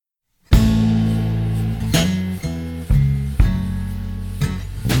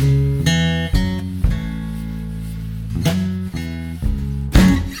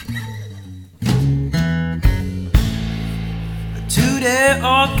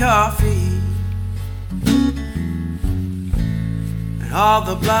coffee, and all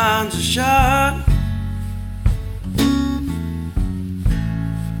the blinds are shut.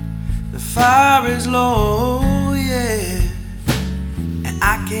 The fire is low, yeah, and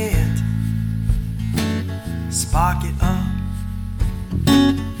I can't spark it up.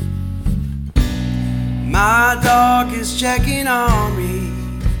 My dog is checking on me,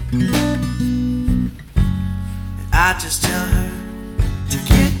 and I just tell her to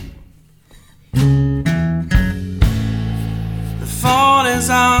get. The phone is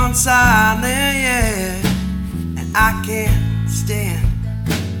on silent, yeah, and I can't stand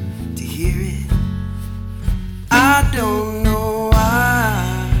to hear it. I don't know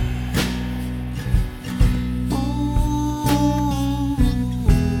why.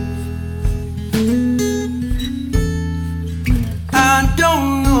 I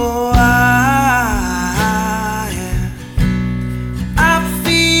don't know why, yeah. I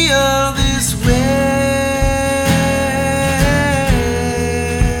feel this way.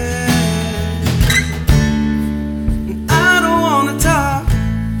 I don't wanna talk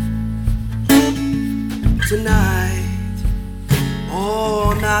tonight,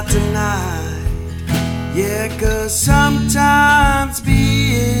 oh, not tonight, yeah, 'cause sometimes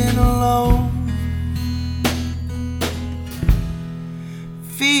being alone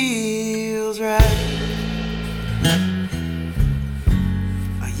feels right.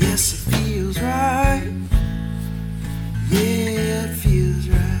 Oh, yes, it feels right. Yeah, it feels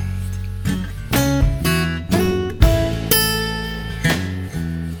right.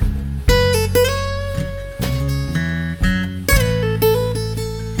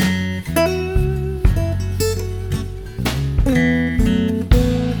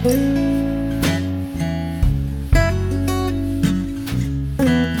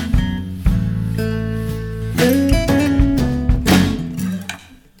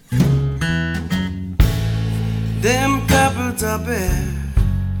 Them cupboards are bare,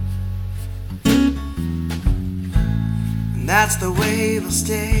 and that's the way they'll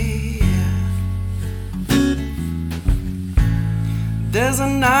stay. There's a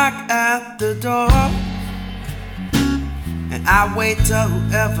knock at the door, and I wait till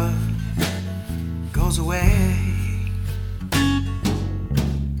whoever goes away.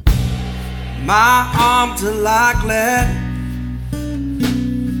 My arms are like lead,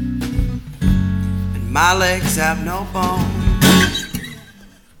 my legs have no bone.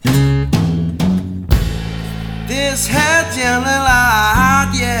 This head's yelling loud,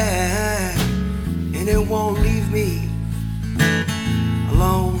 yeah, and it won't leave me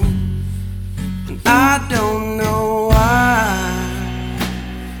alone. And I don't know why.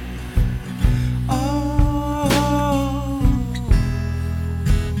 Oh,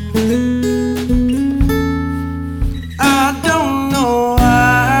 I don't know why.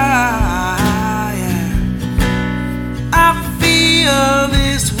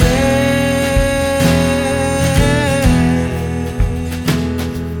 This way,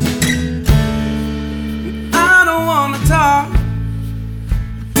 I don't wanna talk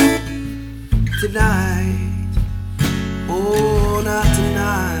tonight, oh, not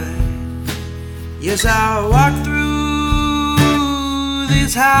tonight. Yes, I'll walk through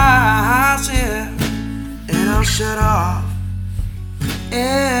this house, yeah, and I'll shut off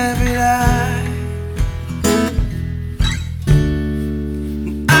every light.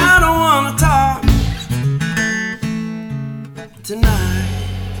 Talk tonight,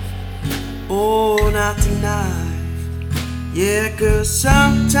 oh, not tonight, yeah, 'cause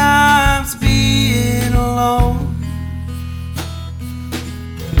sometimes being alone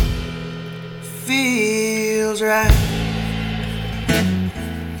feels right.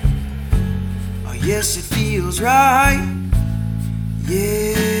 Oh, yes, it feels right,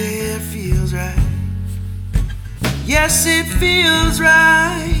 yeah, it feels right. Yes, it feels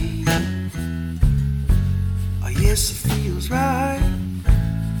right. Yes, it feels right.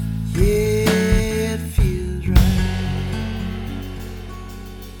 Yeah, it feels right.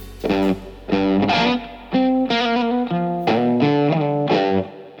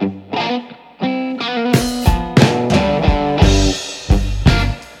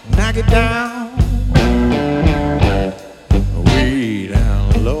 Knock it down, way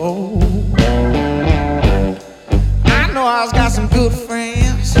down low. I know I've got some good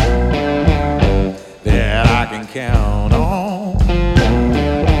friends that I can count on.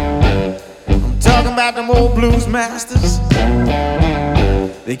 I'm talking about them old blues masters.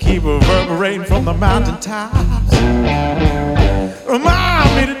 They keep reverberating from the mountaintops.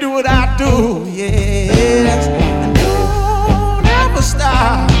 Remind me to do what I do, yes. And don't ever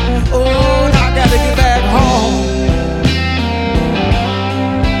stop. Oh, I gotta get back home.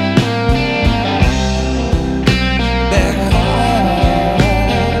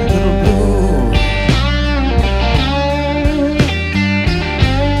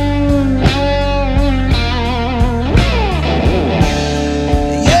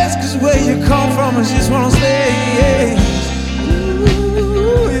 is just one of those days.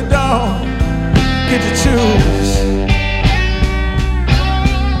 Ooh, you don't get to choose.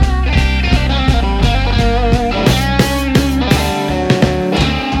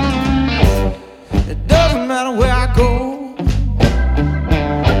 It doesn't matter where I go,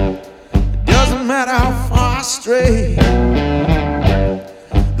 it doesn't matter how far I stray.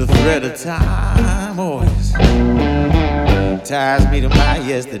 The thread of time always ties me to my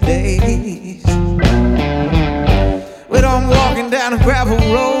yesterdays. Whether I'm walking down a gravel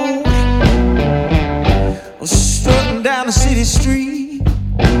road or strutting down a city street,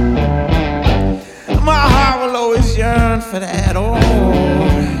 my heart will always yearn for that old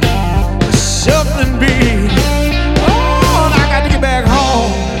shuffling beat. Oh, and I got to get back home.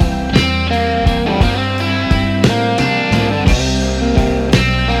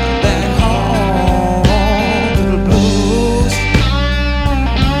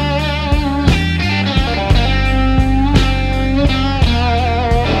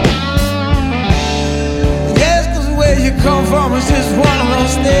 Come from is just one of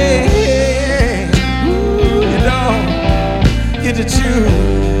those days. Ooh, you don't get to choose.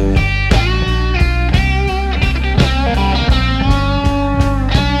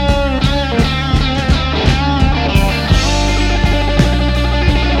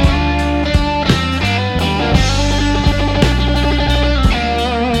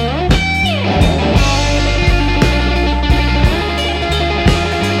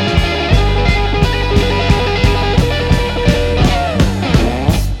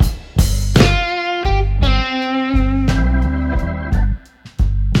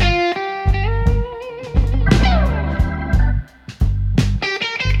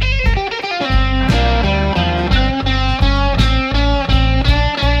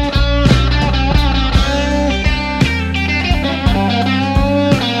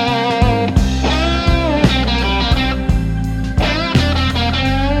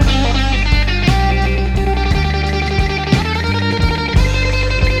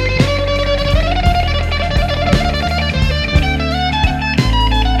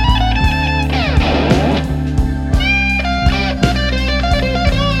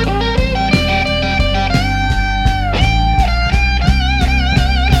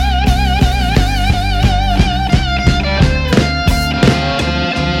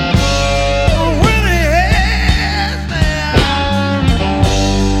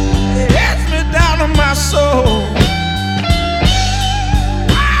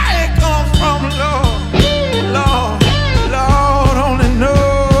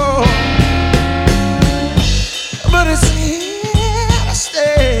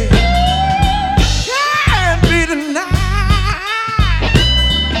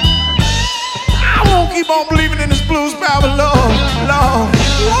 Keep on believing in this blues power, Lord, Lord,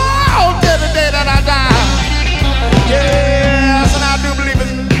 Lord, till the day that I die. Yes, and I do believe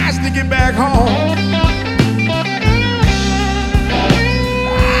it's nice to get back home.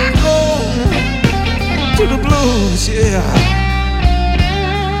 I go to the blues, yeah.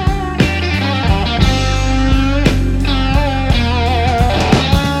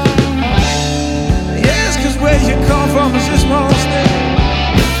 Yes, 'cause where you come from is just one step.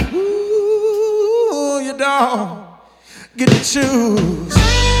 Don't get to choose.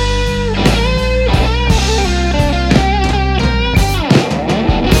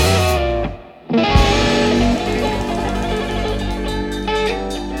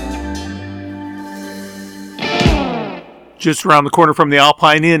 Just around the corner from the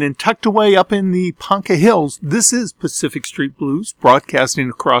Alpine Inn and tucked away up in the Ponca Hills, this is Pacific Street Blues,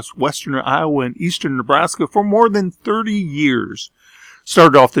 broadcasting across western Iowa and eastern Nebraska for more than 30 years.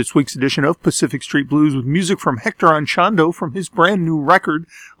 Started off this week's edition of Pacific Street Blues with music from Hector Anchondo from his brand new record,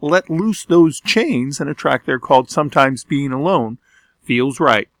 Let Loose Those Chains, and a track there called Sometimes Being Alone Feels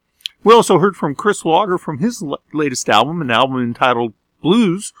Right. We also heard from Chris Lager from his latest album, an album entitled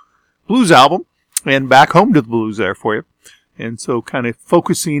Blues Album, and Back Home to the Blues there for you. And so kind of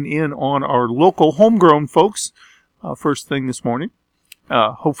focusing in on our local homegrown folks first thing this morning.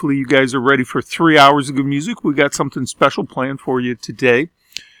 Hopefully you guys are ready for 3 hours of good music. We got something special planned for you today.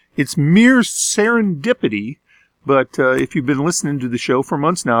 It's mere serendipity, but if you've been listening to the show for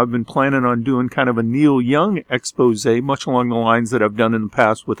months now, I've been planning on doing kind of a Neil Young expose, much along the lines that I've done in the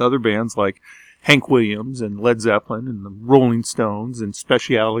past with other bands like Hank Williams and Led Zeppelin and the Rolling Stones and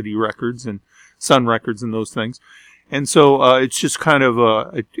Specialty Records and Sun Records and those things. And so it's just kind of,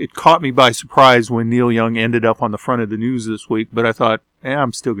 it caught me by surprise when Neil Young ended up on the front of the news this week, but I thought,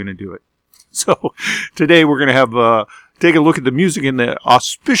 I'm still going to do it. So today we're going to have take a look at the music in the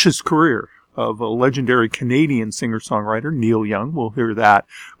auspicious career of a legendary Canadian singer-songwriter, Neil Young. We'll hear that.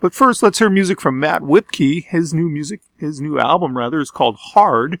 But first, let's hear music from Matt Whipkey. His new album is called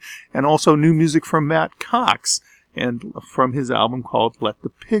Hard, and also new music from Matt Cox, and from his album called Let the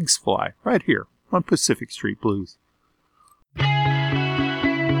Pigs Fly, right here on Pacific Street Blues. All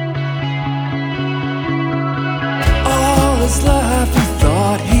his life he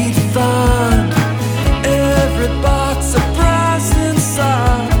thought he'd find every box of brass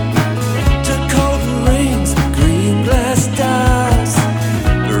inside. Took golden rings, green glass dies,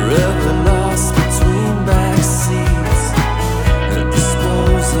 forever lost between back seats.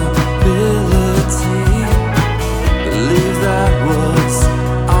 Disposability, believe that was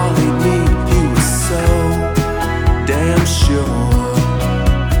all he needed. He was so damn sure.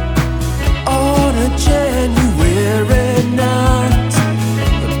 On a January night,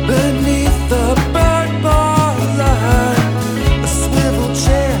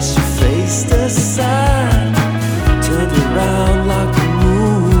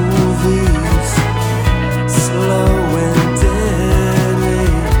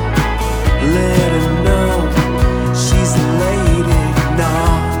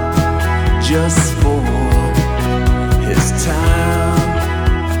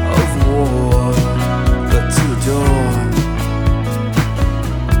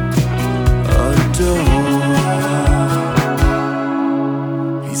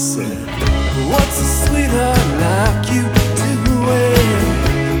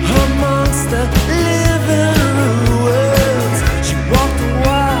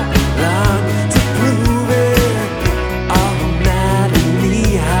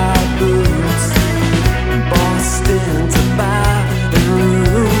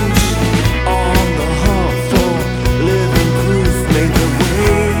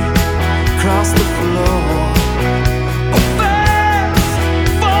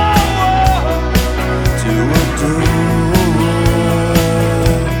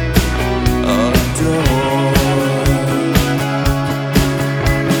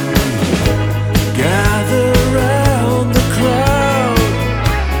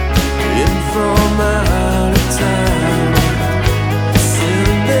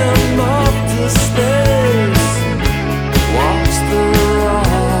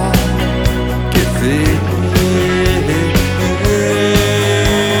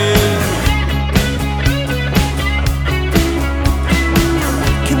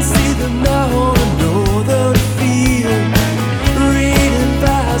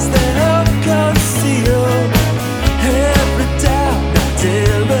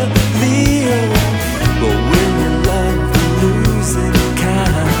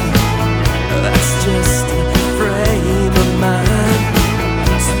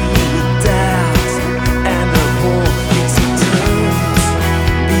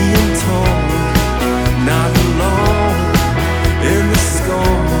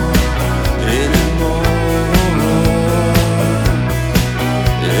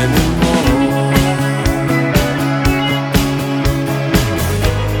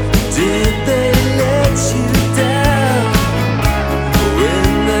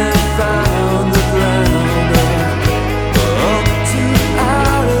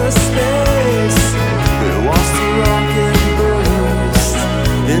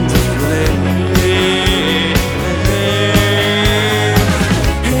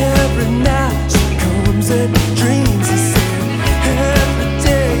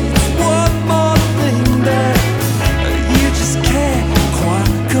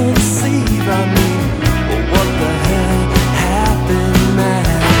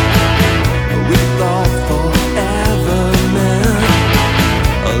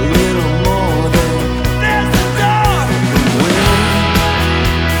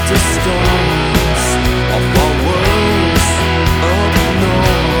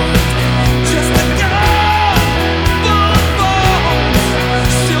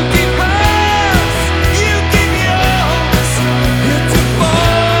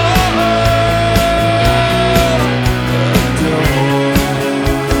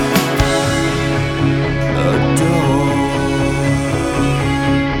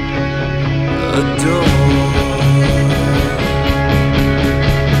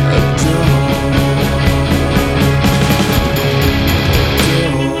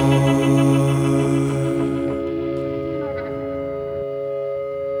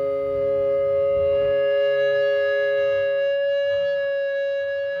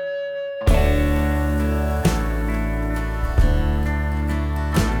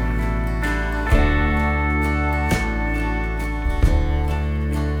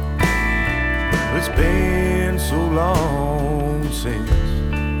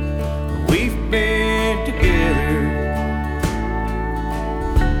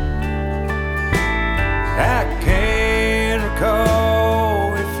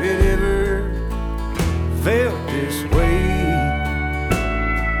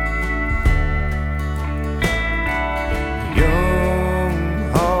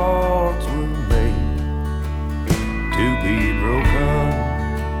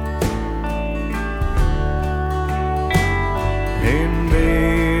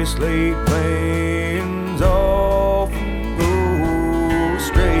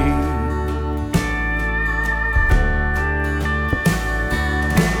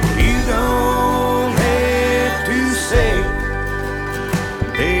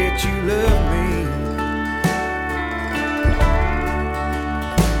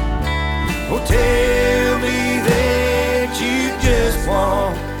 tell me that you just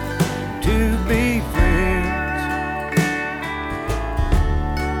want to be friends.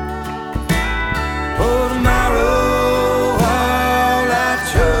 For tomorrow all our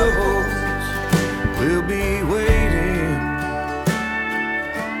troubles will be waiting.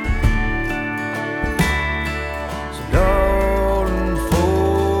 So darling,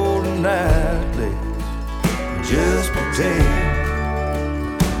 for tonight let's just pretend.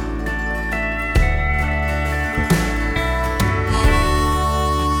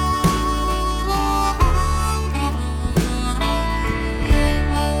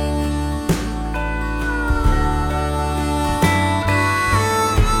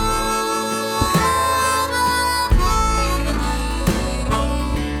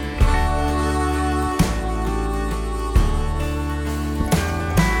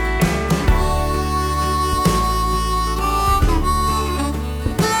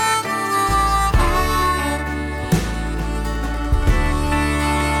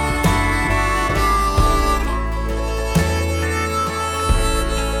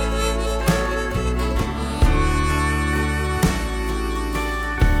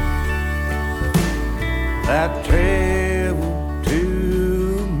 I've traveled to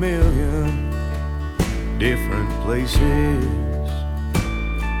a million different places,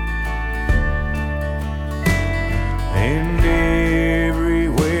 and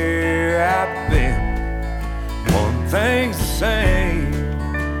everywhere I've been, one thing's the same.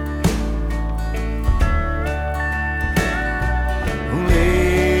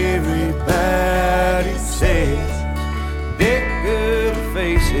 Everybody says they're good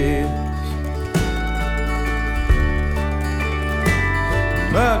faces,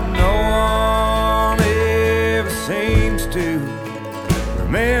 but no one ever seems to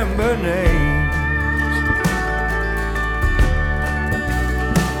remember names.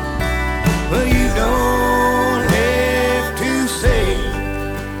 Well, you don't have to say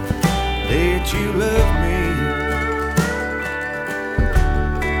that you love me,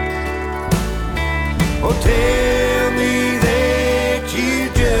 or tell me that you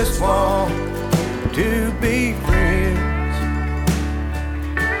just want to be friends.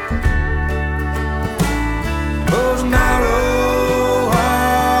 Tomorrow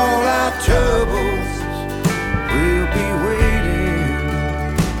all our troubles will be waiting.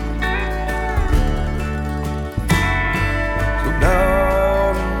 So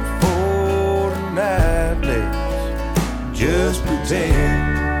darling, for tonight let's just pretend.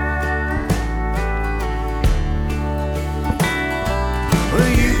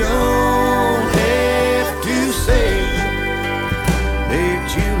 Well, you don't have to say that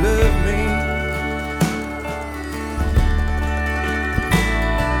you love me,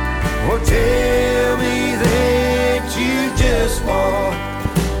 or tell me that you just want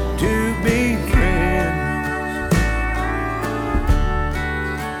to be friends.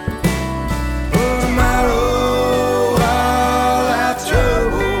 For tomorrow all our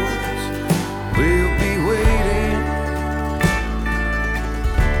troubles will be waiting.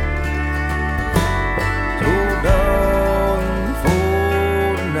 So darling,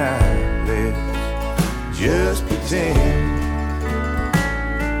 for tonight let's just pretend.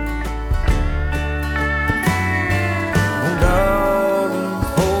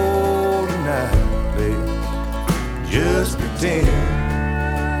 Just pretend.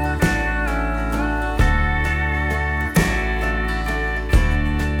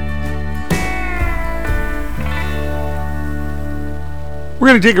 We're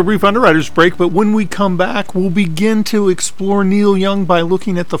going to take a brief underwriter's break, but when we come back, we'll begin to explore Neil Young by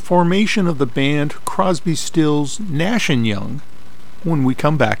looking at the formation of the band Crosby, Stills, Nash & Young when we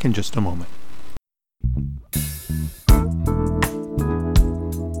come back in just a moment.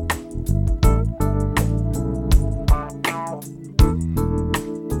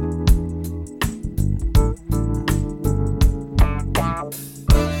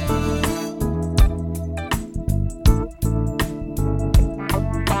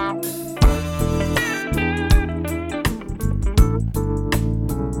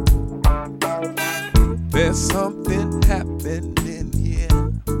 There's something happening here.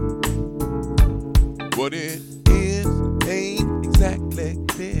 What it is ain't exactly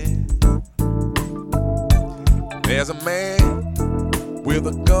clear. There's a man with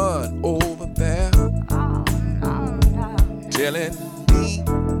a gun over there, telling me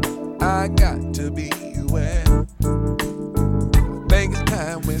I got to beware. I think it's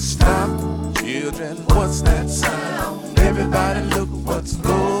time we stop. Children, what's that sound? Everybody look what's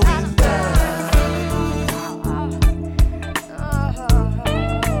going down.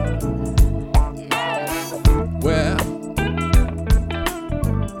 Well,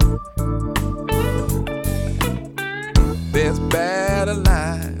 There's battle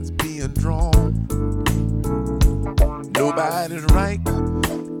lines being drawn. Nobody's right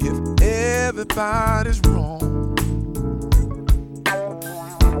if everybody's wrong.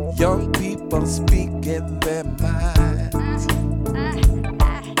 Young people speaking their minds,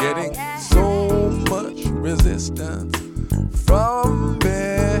 getting so much resistance from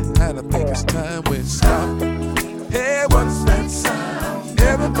behind. I think it's time we stop. Hey, what's that sound?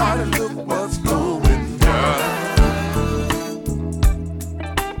 Everybody look what's going down.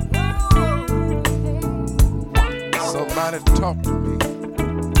 Somebody talk to me.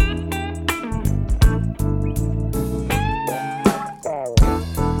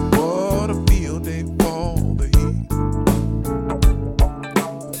 What a field day for the heat.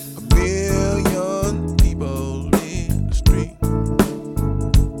 1 million people in the street,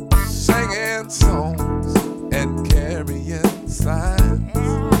 singing songs and carrying signs.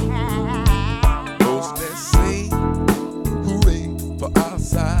 Those that say hooray for our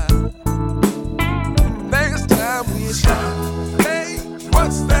side. Next time we stop. Hey,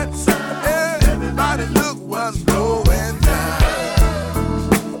 what's that sound? Everybody look what's going down.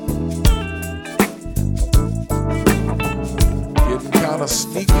 Getting kind of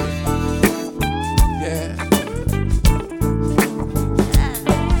sneaky. Yeah.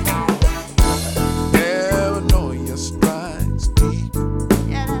 Paranoia strikes deep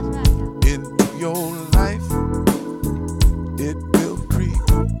into your life. It will creep.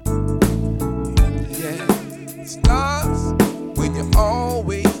 Yeah. It starts when you're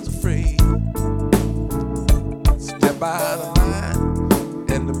always afraid. Step out of line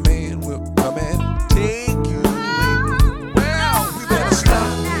and the man will come and take you away. Well, we better stop.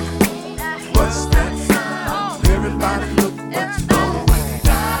 What's that sound? Everybody look what's going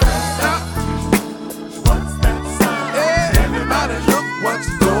down. Stop. What's that sound? Yeah, everybody look what's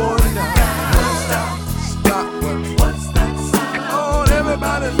going down. Stop. Stop. What's that sound? Oh,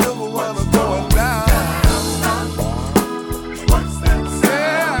 everybody look what's going down. Stop. What's that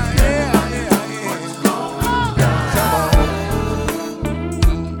sound? Yeah. What's going down? Come on.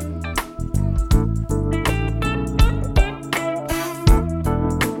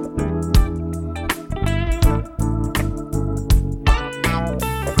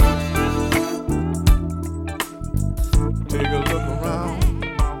 Take a look around.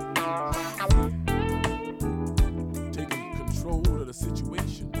 Taking control of the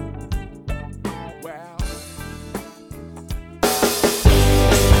situation. Wow.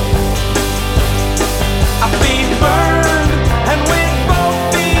 I've been burned and with both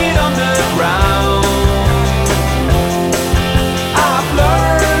feet underground. I've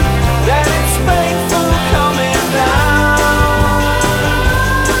learned that it's painful coming down.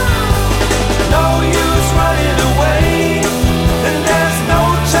 No use running away, and there's no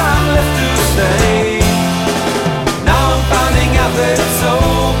time left to stay. Now I'm finding out that it's so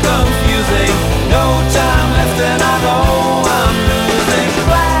confusing. No time left and I know I'm losing.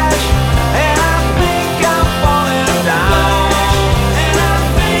 Flash, and I think I'm falling down. And I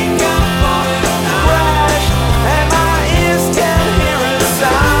think I'm falling down. Crash, and my ears can hear a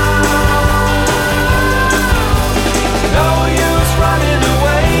sound. No use running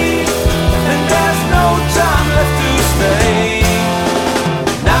away, and there's no time left to stay.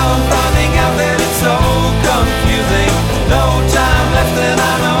 Now I'm finding out that it's so confusing. No time left and I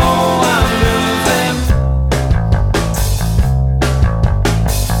know I'm losing.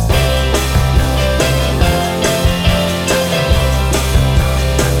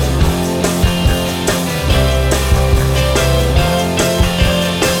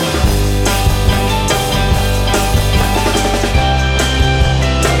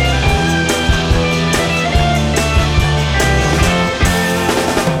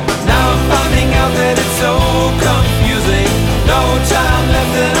 Now I'm finding out that it's so confusing. No time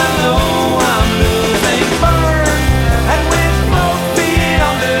left and I know I'm losing. Burn, and with both feet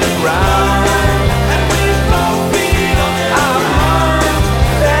underground. And with both feet underground. I've learned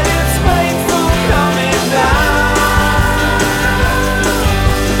that it's painful coming down.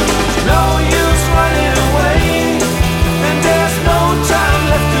 No use running away, and there's no time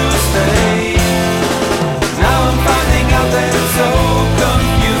left to stay. Now I'm finding out that it's so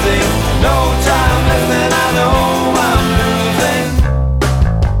confusing. No time left and I know I'm losing.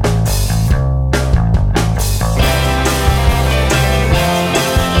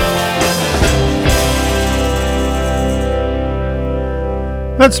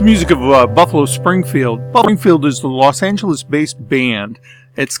 That's the music of Buffalo Springfield. Buffalo Springfield is the Los Angeles-based band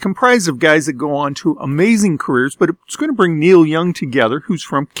It's comprised of guys that go on to amazing careers, but it's going to bring Neil Young together, who's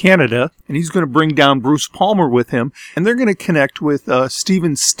from Canada, and he's going to bring down Bruce Palmer with him, and they're going to connect with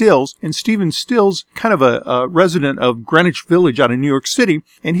Stephen Stills, and Stephen Stills, kind of a resident of Greenwich Village out of New York City,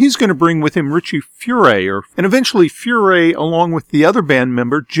 and he's going to bring with him Richie Furay, and eventually Furay, along with the other band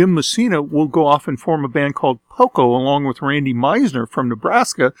member, Jim Messina, will go off and form a band called Poco, along with Randy Meisner from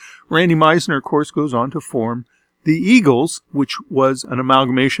Nebraska. Randy Meisner, of course, goes on to form the Eagles, which was an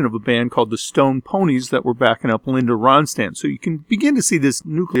amalgamation of a band called the Stone Ponies that were backing up Linda Ronstadt. So you can begin to see this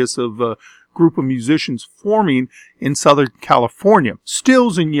nucleus of a group of musicians forming in Southern California.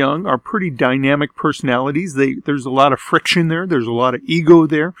 Stills and Young are pretty dynamic personalities. There's a lot of friction there. There's a lot of ego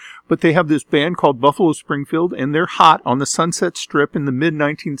there. But they have this band called Buffalo Springfield, and they're hot on the Sunset Strip in the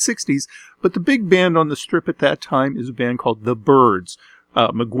mid-1960s. But the big band on the Strip at that time is a band called The Byrds.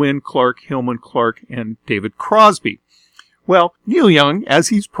 McGuinn, Clark, Hillman, Clark, and David Crosby. Well, Neil Young, as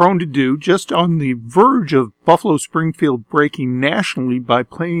he's prone to do, just on the verge of Buffalo Springfield breaking nationally by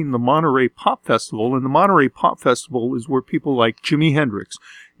playing the Monterey Pop Festival, and the Monterey Pop Festival is where people like Jimi Hendrix,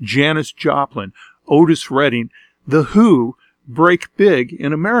 Janis Joplin, Otis Redding, The Who break big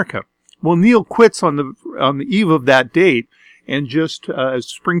in America. Well, Neil quits on the eve of that date, and just as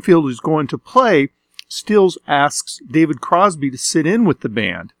Springfield is going to play, Stills asks David Crosby to sit in with the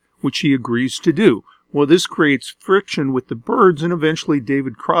band, which he agrees to do. Well, this creates friction with the Byrds, and eventually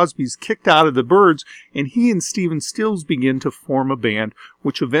David Crosby's kicked out of the Byrds, and he and Stephen Stills begin to form a band,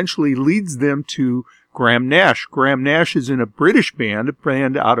 which eventually leads them to Graham Nash. Graham Nash is in a British band, a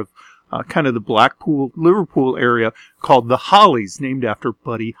band out of kind of the Blackpool, Liverpool area called the Hollies, named after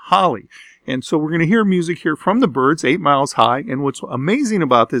Buddy Holly. And so we're going to hear music here from the Byrds, 8 Miles High. And what's amazing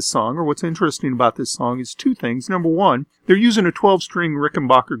about this song, or what's interesting about this song, is two things. Number one, they're using a 12-string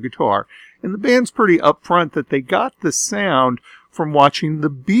Rickenbacker guitar. And the band's pretty upfront that they got the sound from watching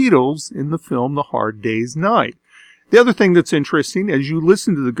the Beatles in the film The Hard Day's Night. The other thing that's interesting, as you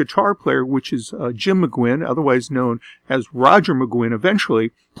listen to the guitar player, which is Jim McGuinn, otherwise known as Roger McGuinn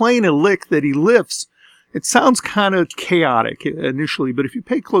eventually, playing a lick that he lifts. It sounds kind of chaotic initially, but if you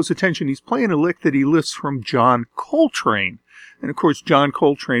pay close attention, he's playing a lick that he lifts from John Coltrane. And of course, John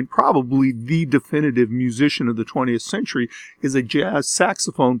Coltrane, probably the definitive musician of the 20th century, is a jazz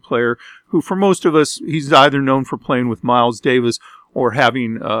saxophone player who, for most of us, he's either known for playing with Miles Davis or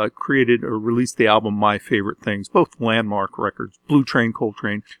having created or released the album My Favorite Things, both landmark records, Blue Train,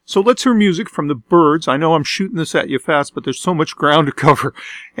 Coltrane. So let's hear music from the Byrds. I know I'm shooting this at you fast, but there's so much ground to cover.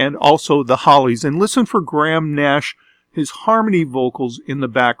 And also the Hollies. And listen for Graham Nash, his harmony vocals in the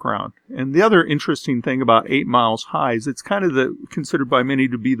background. And the other interesting thing about 8 Miles High is it's kind of considered by many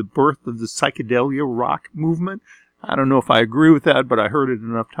to be the birth of the psychedelia rock movement. I don't know if I agree with that, but I heard it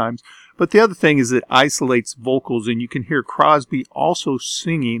enough times. But the other thing is it isolates vocals, and you can hear Crosby also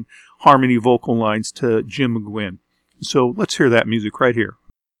singing harmony vocal lines to Jim McGuinn. So let's hear that music right here.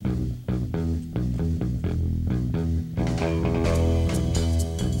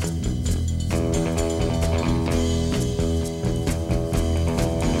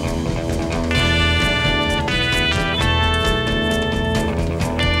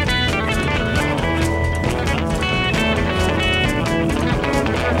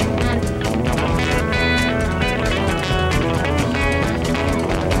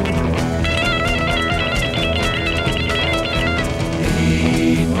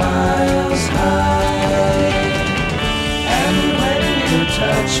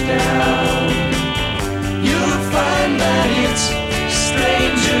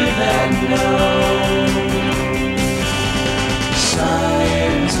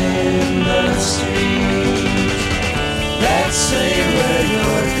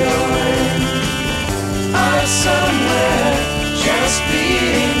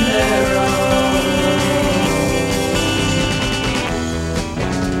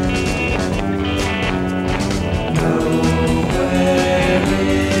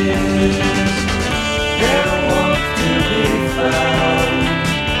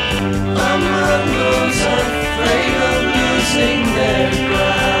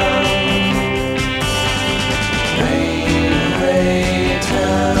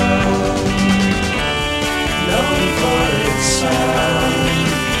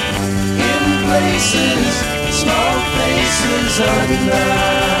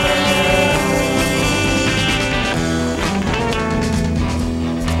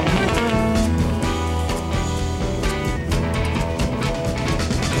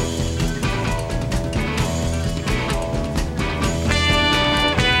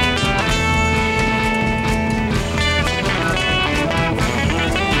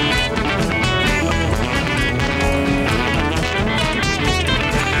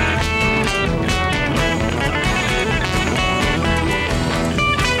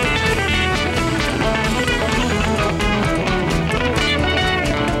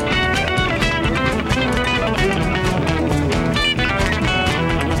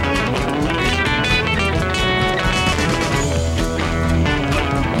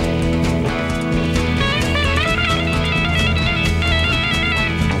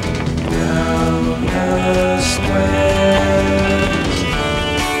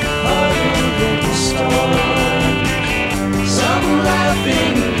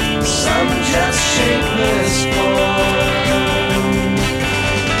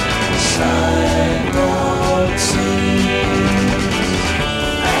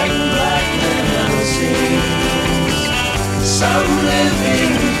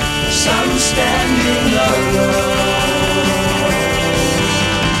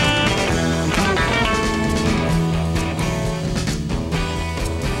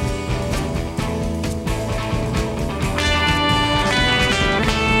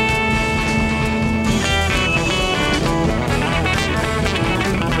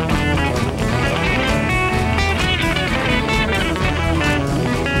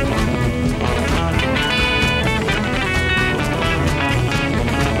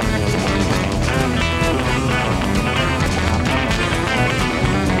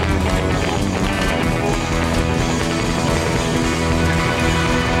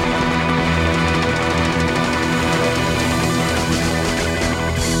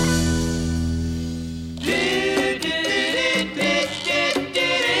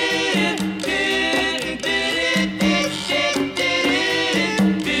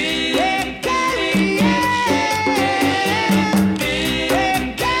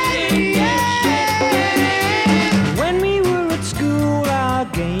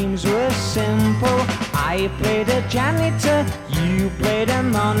 I played a janitor, you played a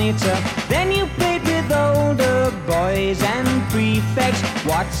monitor. Then you played with older boys and prefects.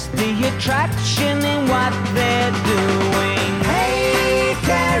 What's the attraction in what they're doing? Hey,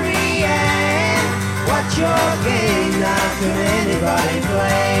 Carrie Ann, what's your game? Now can anybody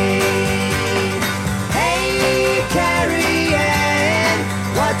play? Hey, Carrie Ann,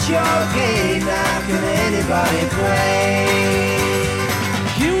 what's your game? Now can anybody play?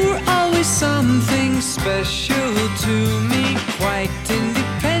 You were always something special to me, quite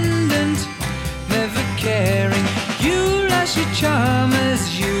independent, never caring. You lost your charm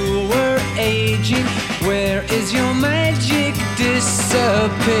as you were aging. Where is your magic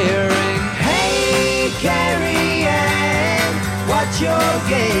disappearing? Hey, Carrie Ann, what's your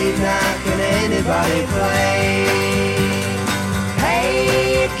game? Now can anybody play?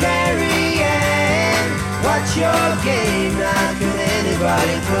 Hey, Carrie Ann, what's your game? Now can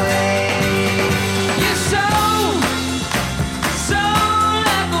anybody play? You're so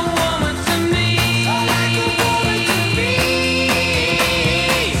like a woman to me. So like a woman to me.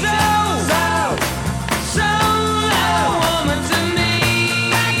 So like a woman to me.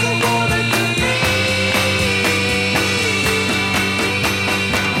 Like a woman to me.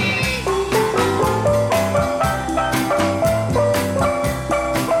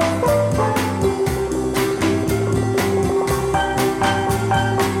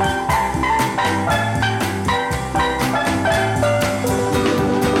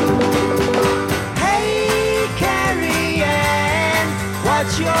 Hey, Carrie Ann,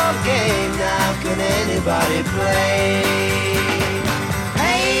 what's your game? Now can anybody play?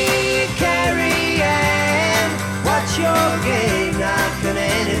 Hey, Carrie Ann, what's your game? Now can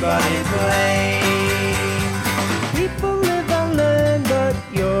anybody play? People live and learn, but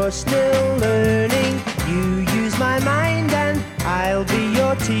you're still learning. You use my mind and I'll be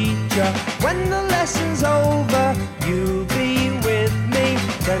your teacher. When the lesson's over, you'll be with me.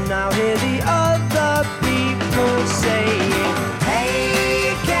 Then I'll hear the other people saying,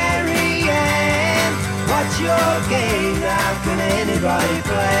 hey, Carrie Ann, what's your game? Now can anybody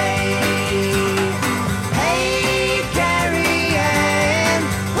play? Hey, Carrie Ann,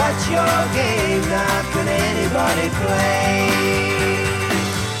 what's your game? Now can anybody play?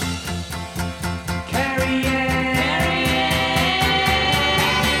 Carrie Ann.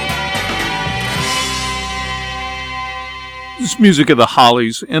 This music of the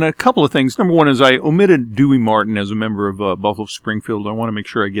Hollies, and a couple of things. Number one is I omitted Dewey Martin as a member of Buffalo Springfield. I want to make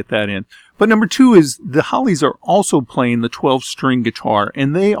sure I get that in. But number two is the Hollies are also playing the 12-string guitar,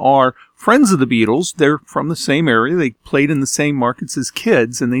 and they are friends of the Beatles. They're from the same area. They played in the same markets as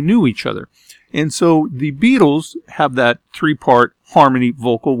kids, and they knew each other. And so the Beatles have that three-part harmony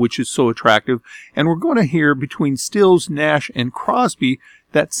vocal, which is so attractive. And we're going to hear between Stills, Nash, and Crosby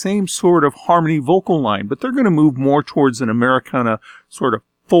that same sort of harmony vocal line, but they're going to move more towards an Americana sort of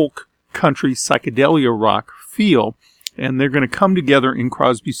folk, country, psychedelia rock feel, and they're going to come together in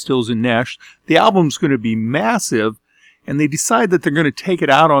Crosby, Stills, and Nash. The album's going to be massive, and they decide that they're going to take it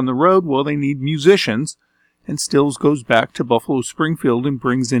out on the road. Well, they need musicians, and Stills goes back to Buffalo Springfield and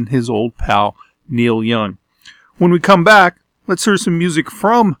brings in his old pal, Neil Young. When we come back, let's hear some music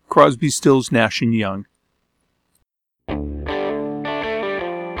from Crosby, Stills, Nash, and Young.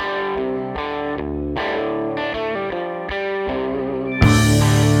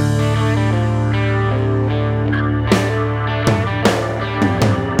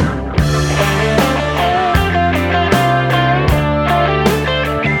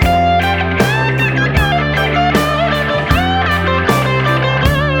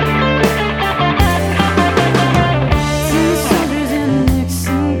 Some soldiers in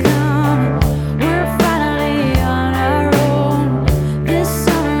Nixon come. We're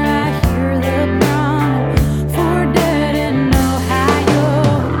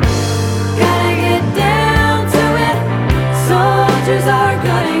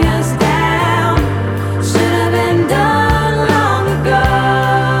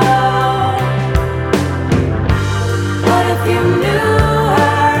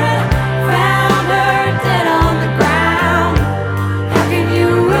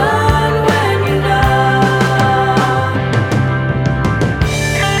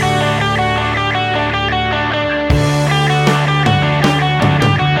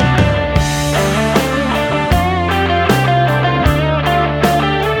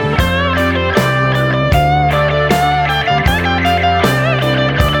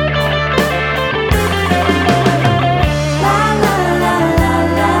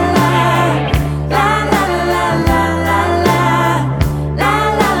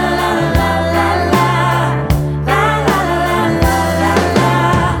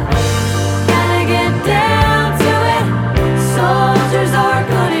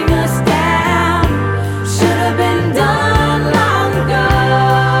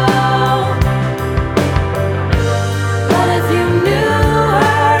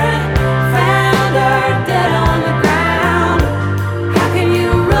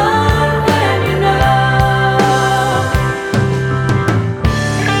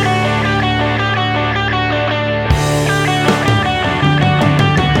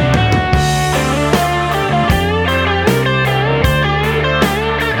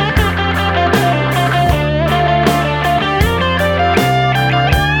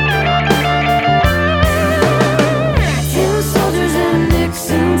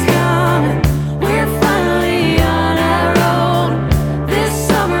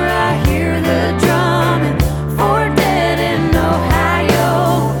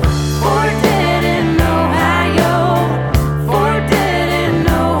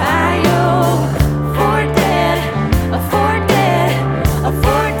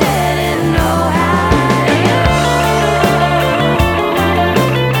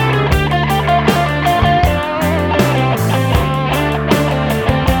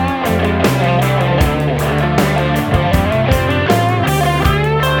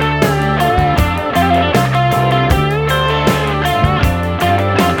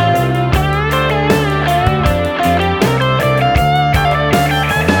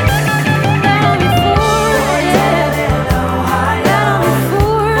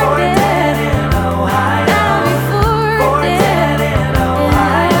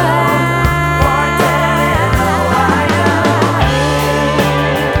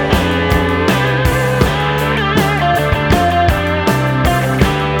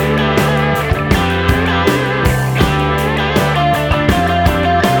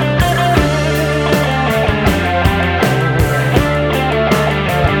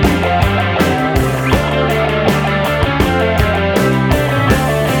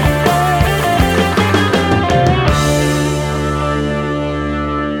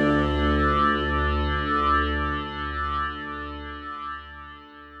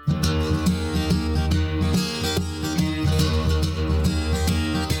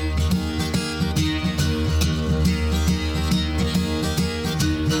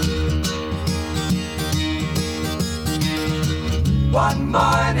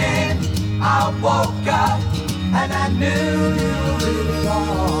morning I woke up and I knew you were really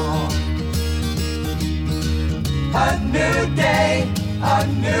gone. A new day, a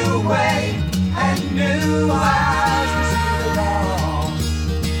new way, and new eyes to see the dawn.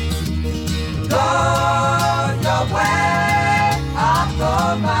 Go your way, I'll go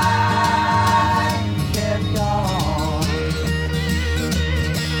mine, get gone.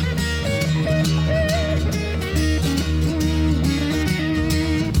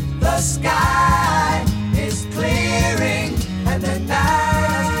 The sky is clearing and the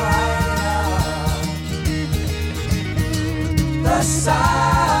night is brightening up. The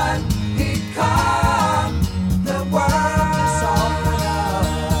sun, he come, the world is soften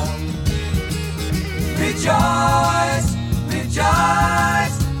up. Rejoice,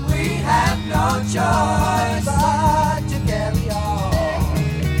 rejoice, we have no choice but to carry on.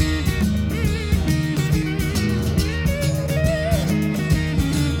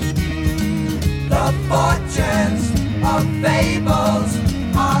 The fortunes of fables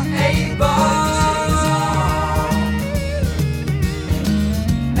are able to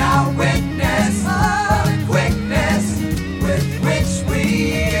now witness the quickness with which we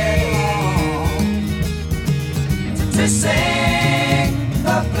to sing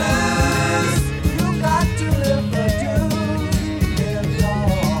the blues. You got to live the dues, carry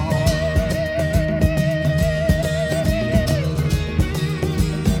on.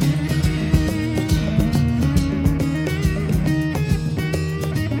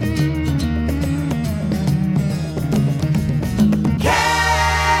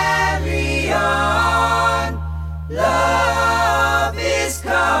 Carry on, love is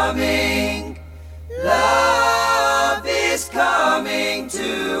coming, love is coming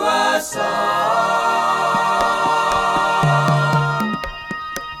to us all.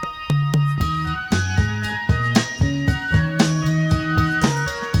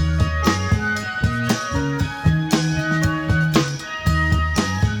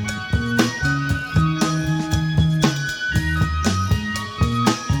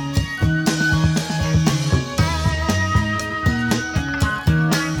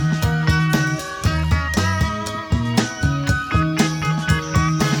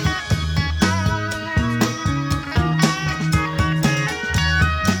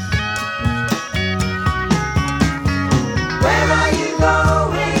 Where are you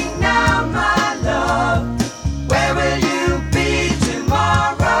going now, my love? Where will you be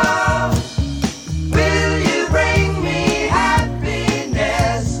tomorrow? Will you bring me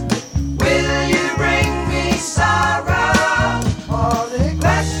happiness? Will you bring me sorrow? All the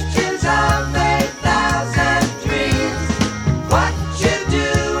questions of 1,000 dreams. What you do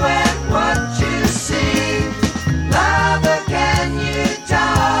and what you see. Lover, can you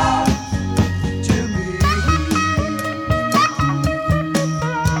talk to me?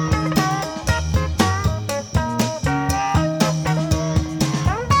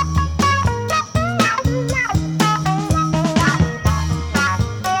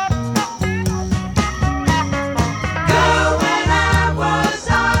 Go when I was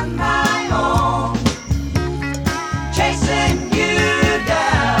on my own, chasing you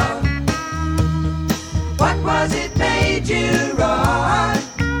down. What was it made you run?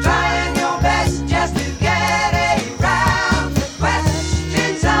 Trying your best just to get around the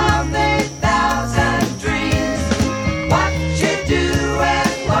questions of 1,000 dreams. What you do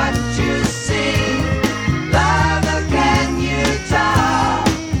and what you see. Lover, can you talk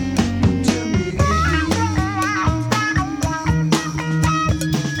to me?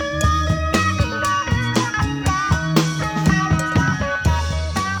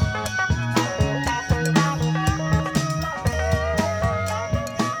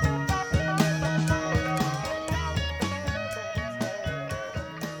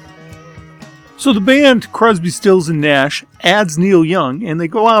 So the band Crosby, Stills and Nash adds Neil Young, and they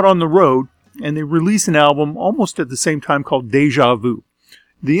go out on the road, and they release an album almost at the same time called Deja Vu.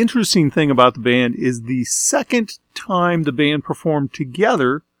 The interesting thing about the band is the second time the band performed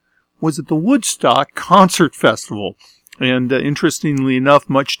together was at the Woodstock Concert Festival. And interestingly enough,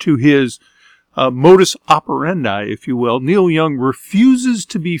 much to his modus operandi, if you will, Neil Young refuses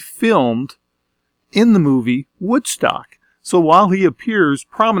to be filmed in the movie Woodstock. So while he appears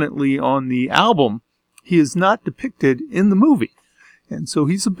prominently on the album, he is not depicted in the movie. And so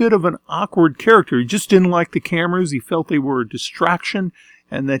he's a bit of an awkward character. He just didn't like the cameras. He felt they were a distraction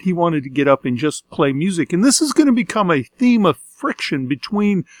and that he wanted to get up and just play music. And this is going to become a theme of friction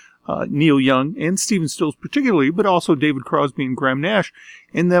between Neil Young and Stephen Stills particularly, but also David Crosby and Graham Nash,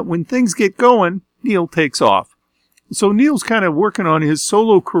 in that when things get going, Neil takes off. So Neil's kind of working on his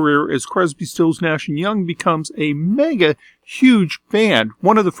solo career as Crosby, Stills, Nash & Young becomes a mega huge band.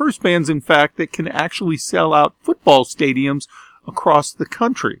 One of the first bands, in fact, that can actually sell out football stadiums across the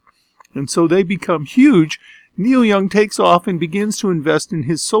country. And so they become huge. Neil Young takes off and begins to invest in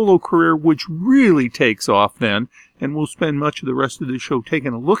his solo career, which really takes off then. And we'll spend much of the rest of the show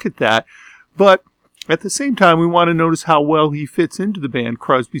taking a look at that. But at the same time, we want to notice how well he fits into the band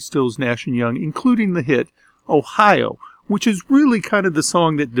Crosby, Stills, Nash & Young, including the hit Ohio, which is really kind of the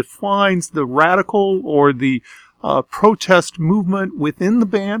song that defines the radical or the protest movement within the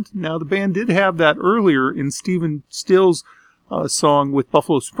band. Now, the band did have that earlier in Stephen Stills' song with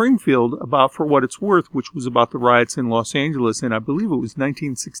Buffalo Springfield about For What It's Worth, which was about the riots in Los Angeles in, I believe it was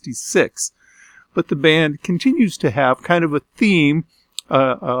 1966. But the band continues to have kind of a theme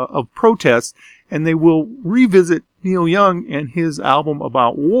of protest, and they will revisit Neil Young and his album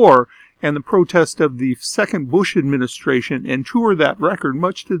about war and the protest of the second Bush administration and tour that record,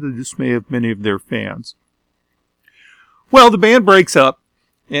 much to the dismay of many of their fans. Well, the band breaks up,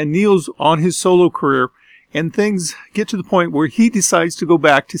 and Neil's on his solo career, and things get to the point where he decides to go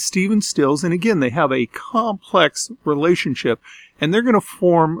back to Stephen Stills, and again, they have a complex relationship, and they're going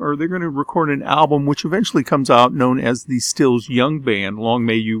to record an album which eventually comes out known as the Stills Young Band. Long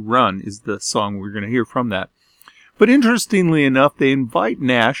May You Run is the song we're going to hear from that. But interestingly enough, they invite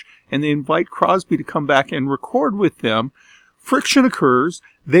Nash and they invite Crosby to come back and record with them. Friction occurs.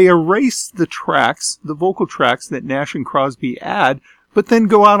 They erase the tracks, the vocal tracks that Nash and Crosby add, but then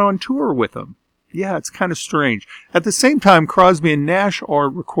go out on tour with them. Yeah, it's kind of strange. At the same time, Crosby and Nash are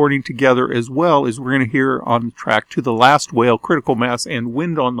recording together as well, as we're going to hear on the track To the Last Whale, Critical Mass, and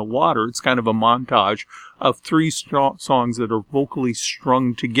Wind on the Water. It's kind of a montage of three songs that are vocally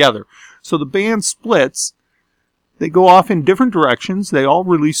strung together. So the band splits. They go off in different directions. They all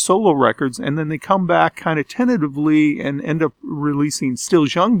release solo records, and then they come back kind of tentatively and end up releasing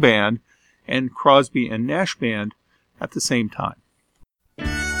Stills Young Band and Crosby and Nash Band at the same time.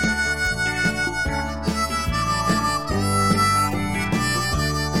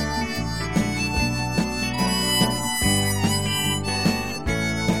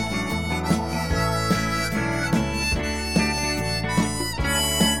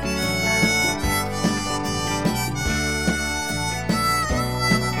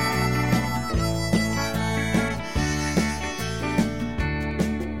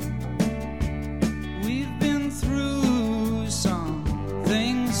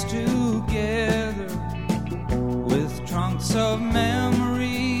 Of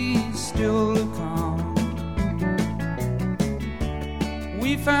memories still to come.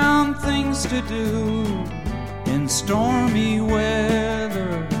 We found things to do in stormy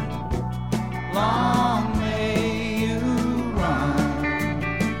weather. Long may you run.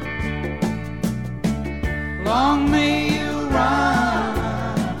 Long may you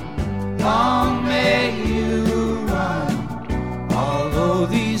run. Long may you run. Although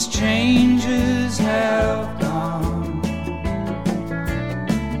these changes have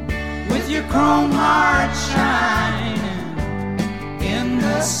your chrome heart shining in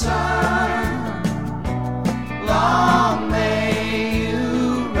the sun. Long may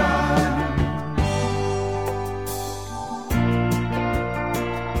you run.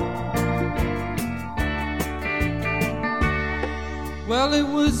 Well, it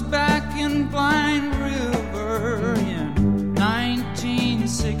was back in Blind River in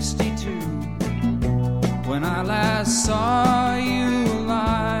 1962 when I last saw you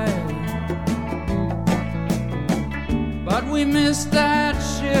alive. But we missed that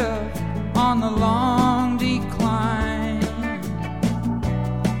ship on the long decline.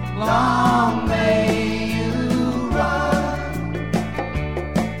 Long may you run.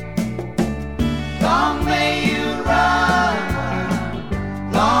 Long may you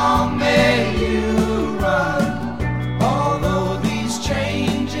run. Long may you run. Although these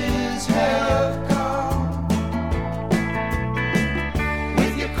changes have come,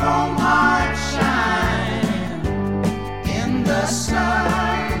 with your chrome heart shining in the sun.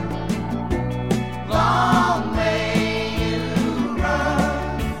 Long may you run.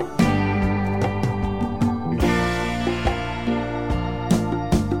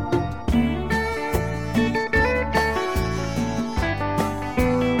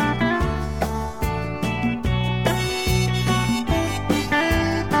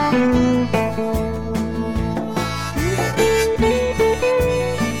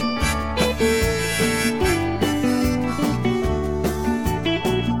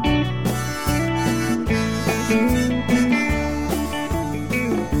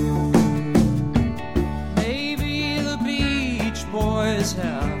 Maybe the Beach Boys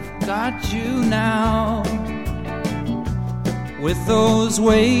have got you now, with those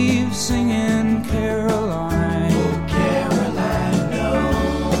waves singing Caroline. Oh, Caroline,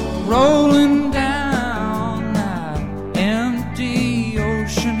 no. Rolling down that empty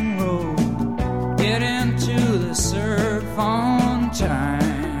ocean road, get into the surf on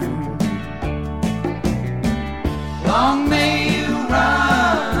time. Long may you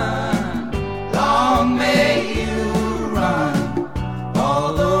run, long may you run,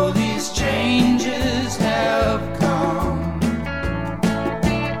 although these changes have come.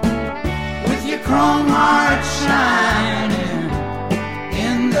 With your chrome heart shining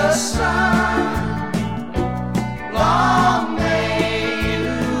in the sun, long may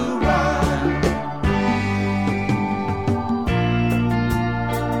you run.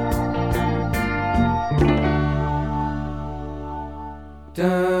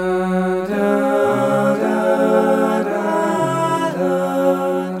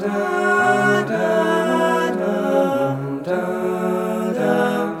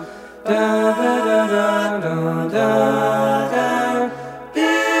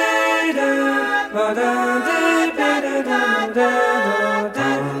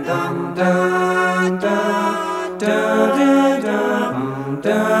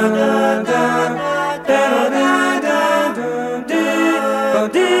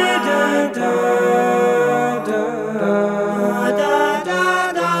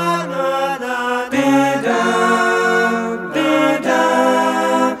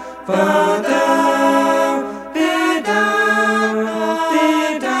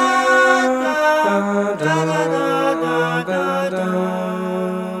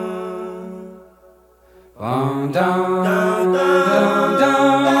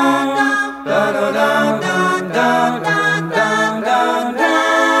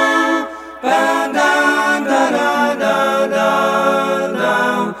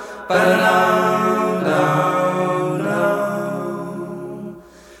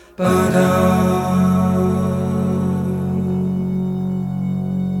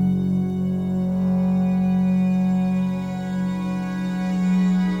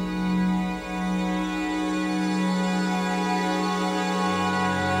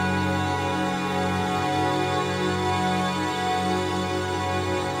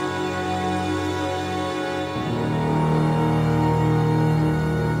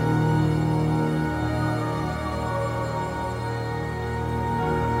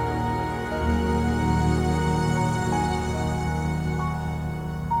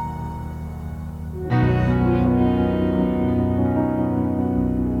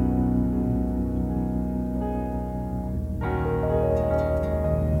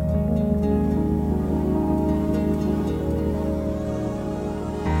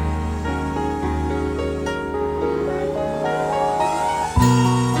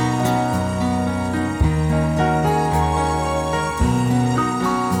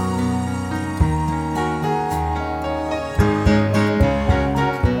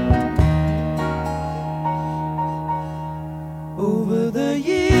 Over the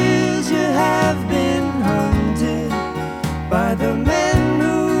years you have been hunted by the men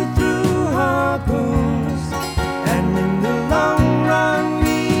who threw harpoons, and in the long run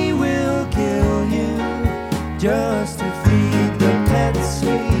we will kill you just to feed the pets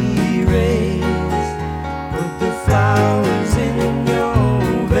we raise. Put the flowers in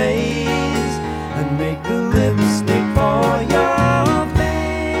your vase and make the lipstick for your face.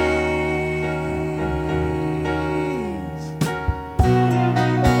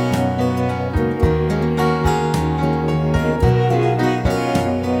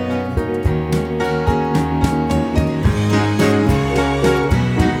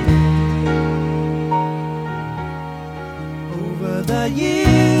 Over the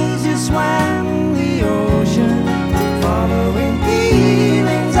years you swam the ocean, following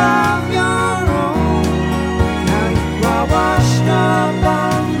feelings of your own. Now you are washed up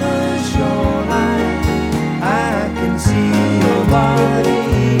on the shoreline, I can see your body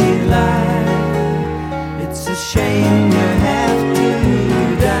lie. It's a shame you have to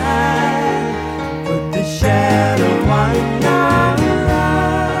die, put the shadow on your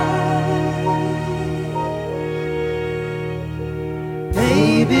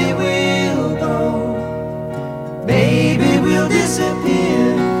Maybe we'll go, maybe we'll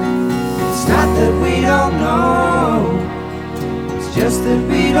disappear. It's not that we don't know, it's just that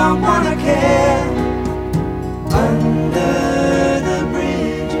we don't want to care. Under the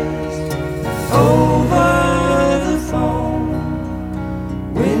bridges, over the foam,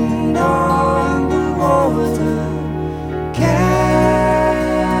 wind on the water, carry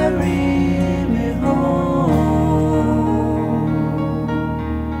me home.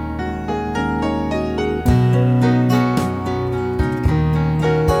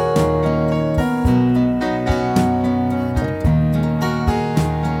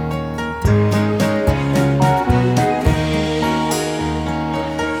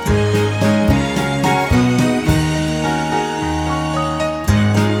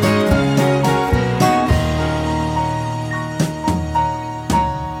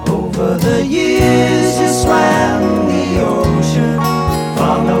 For the years you swam the ocean,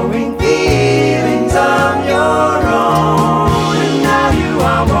 following feelings on your own, and now you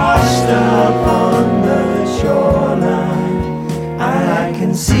are washed up on the shoreline. I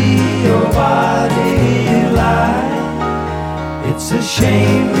can see your body lie. It's a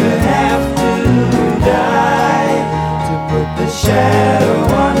shame you have to die to put the shadow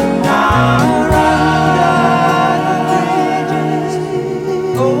on our bridges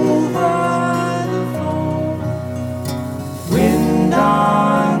over the foam, wind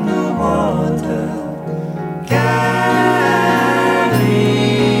on the water, carry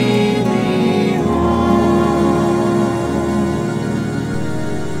me home.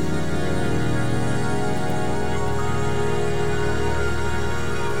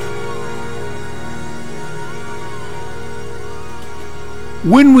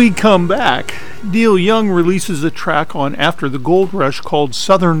 When we come back, Neil Young releases a track on After the Gold Rush called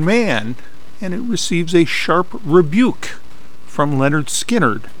Southern Man, and it receives a sharp rebuke from Leonard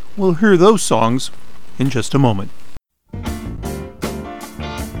Skinner. We'll hear those songs in just a moment.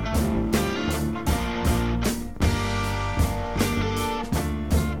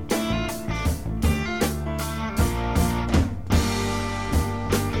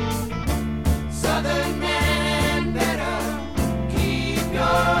 Southern man, better keep your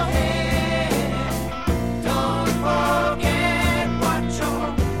head. Don't forget what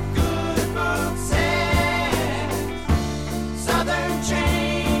your good book says. Southern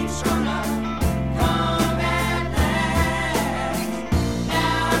change gonna come at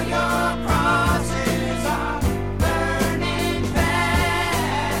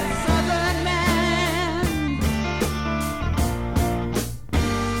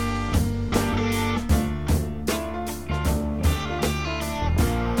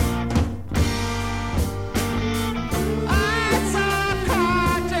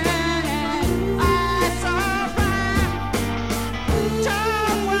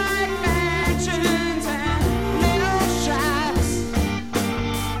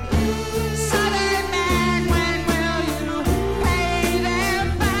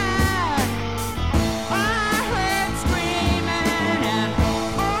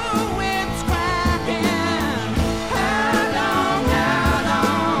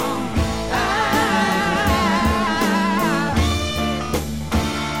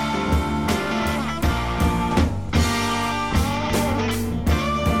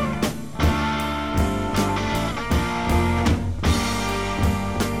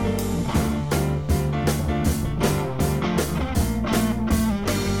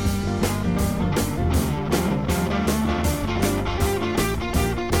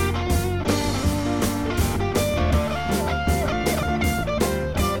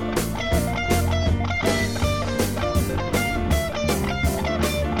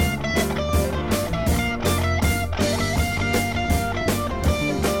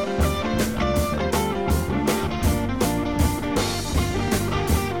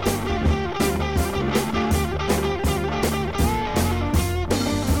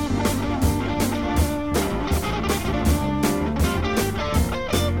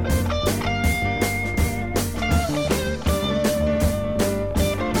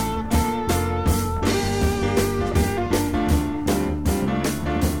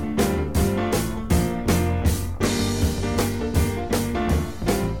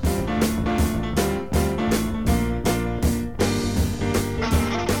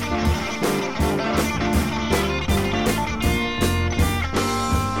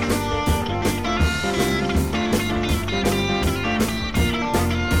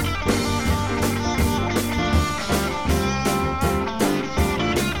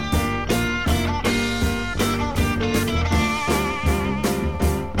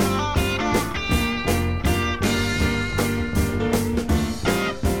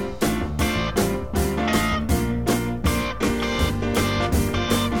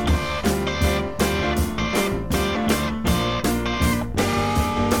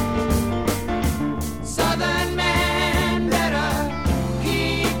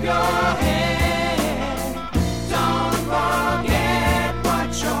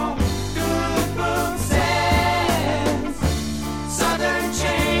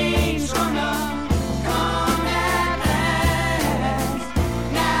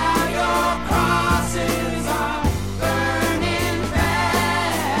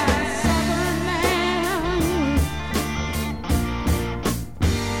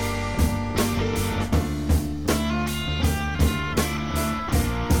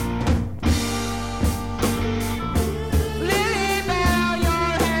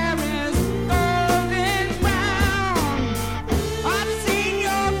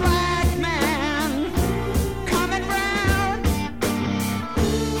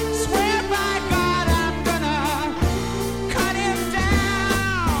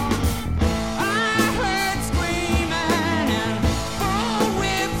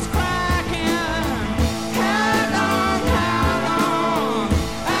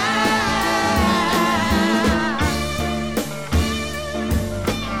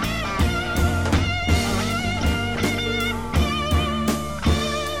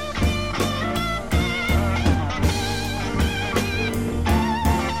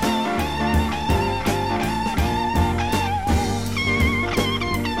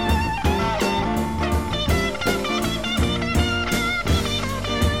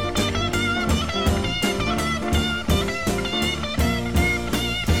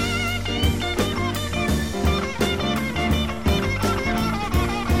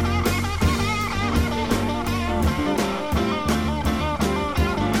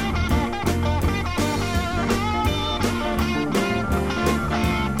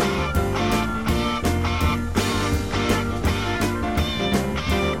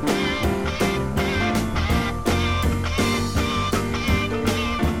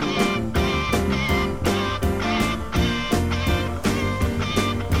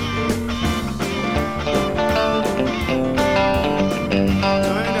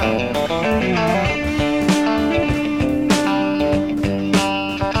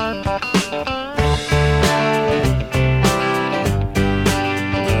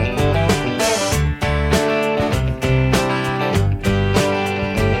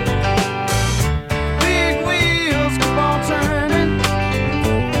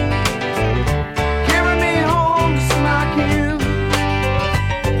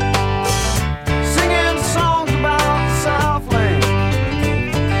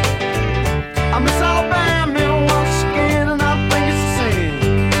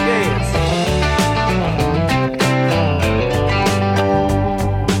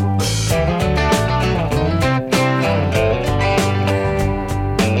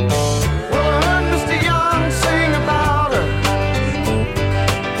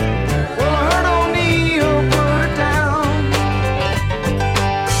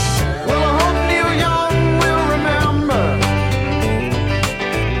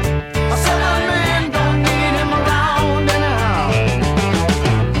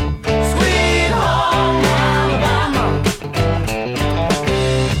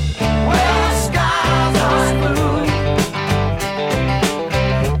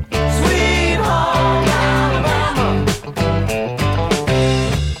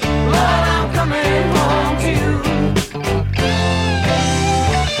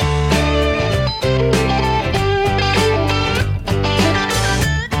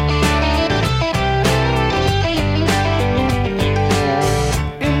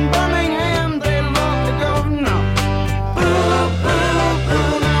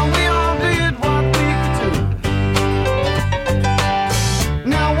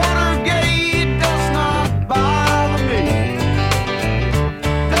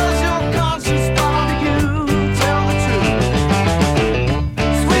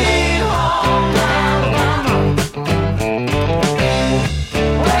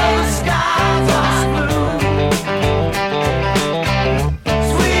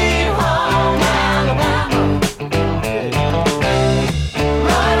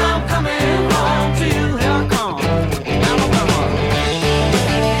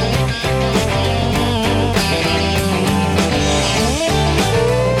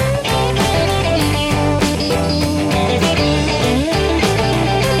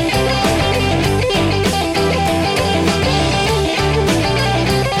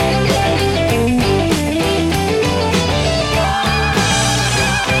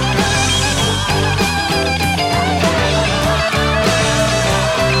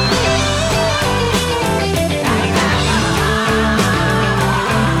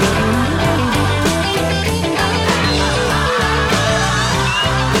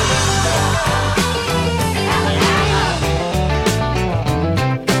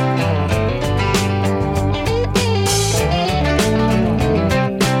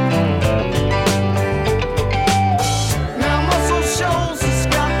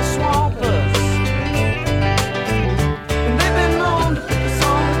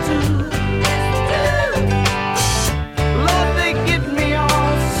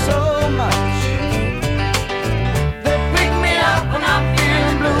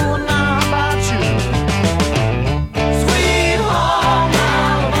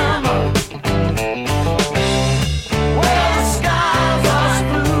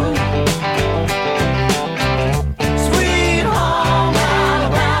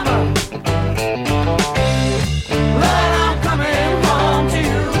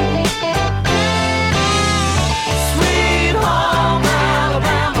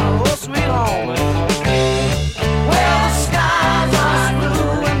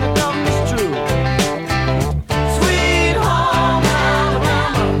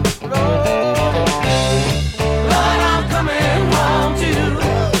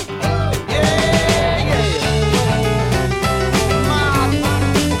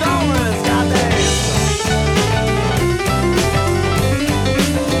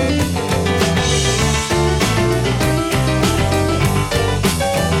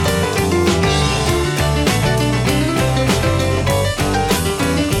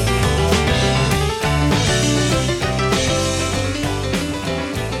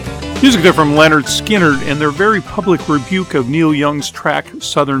Music there from Leonard Skinner and their very public rebuke of Neil Young's track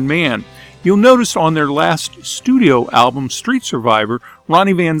Southern Man. You'll notice on their last studio album, Street Survivor,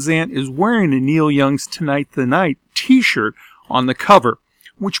 Ronnie Van Zant is wearing a Neil Young's Tonight the Night t-shirt on the cover,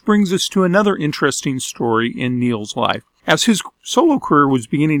 which brings us to another interesting story in Neil's life. As his solo career was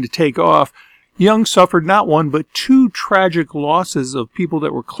beginning to take off, Young suffered not one but two tragic losses of people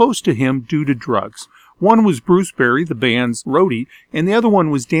that were close to him due to drugs. One was Bruce Berry, the band's roadie, and the other one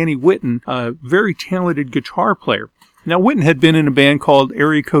was Danny Whitten, a very talented guitar player. Now, Whitten had been in a band called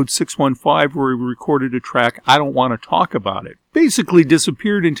Area Code 615 where he recorded a track, I Don't Want to Talk About It. Basically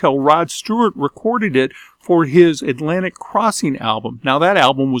disappeared until Rod Stewart recorded it for his Atlantic Crossing album. Now, that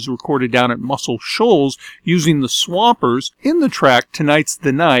album was recorded down at Muscle Shoals using the Swampers. In the track, Tonight's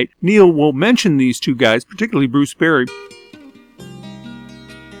the Night, Neil will mention these two guys, particularly Bruce Berry.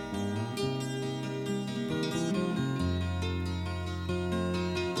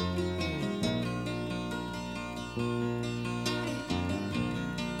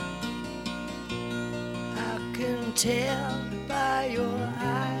 Tell by your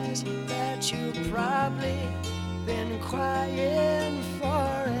eyes that you've probably been crying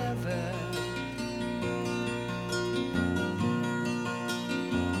forever.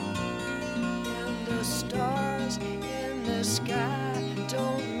 And the stars in the sky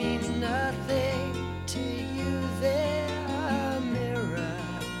don't mean nothing to you, they're a mirror.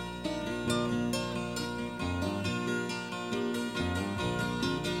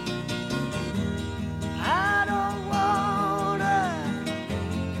 I don't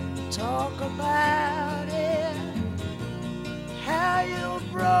talk about it, how you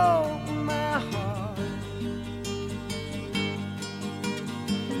broke my heart.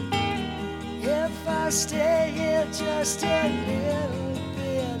 If I stay here just a little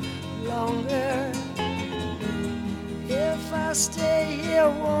bit longer, if I stay here,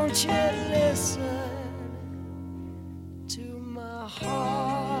 won't you listen to my heart?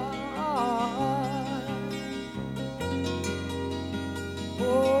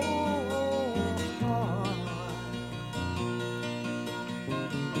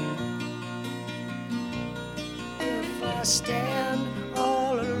 I stand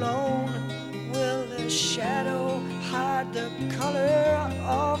all alone, will the shadow hide the color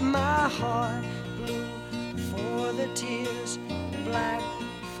of my heart? Blue for the tears, black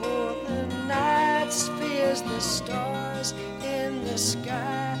for the night's fears. The stars in the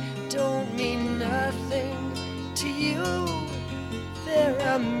sky don't mean nothing to you, they're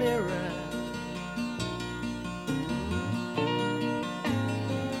a mirror.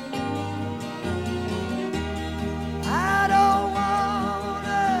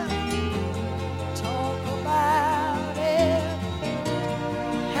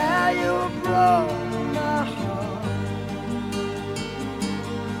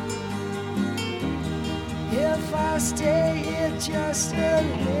 If I stay here just a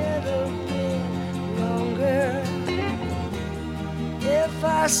little bit longer, if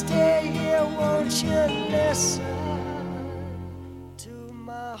I stay here, won't you listen to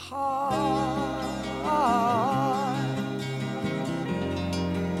my heart?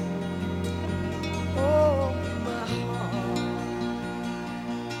 Oh, my heart.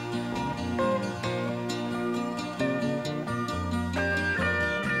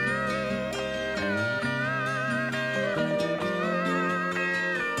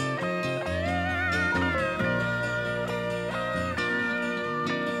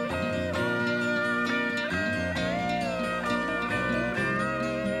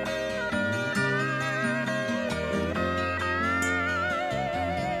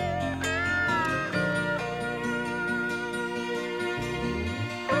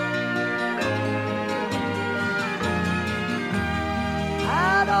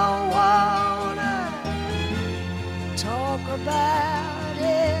 About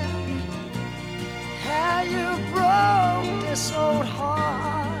it, how you broke this old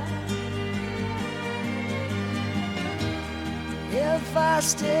heart. If I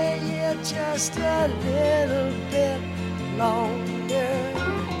stay here just a little bit longer,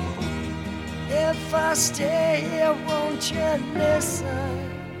 if I stay here, won't you listen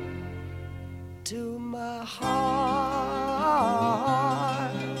to my heart?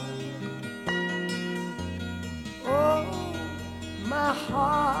 My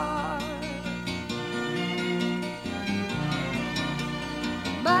heart,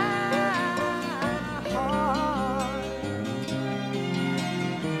 my heart,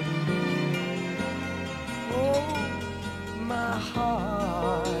 oh, my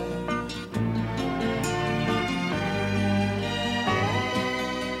heart.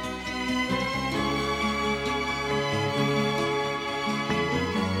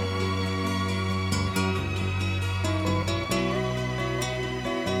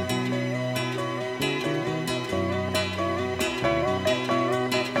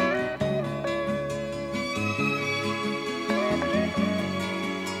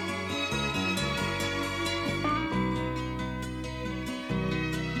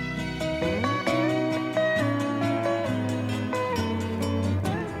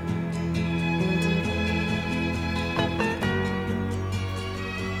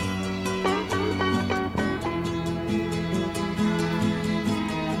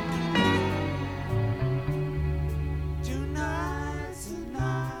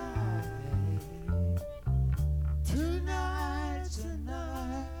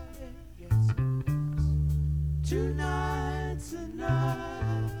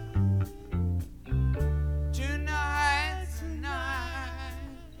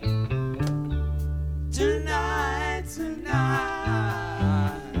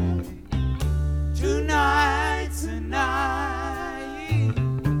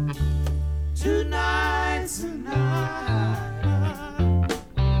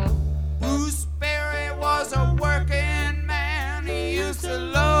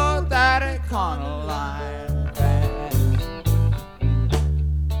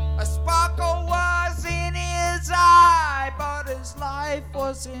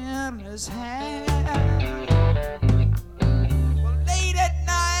 was in his hand. Well, late at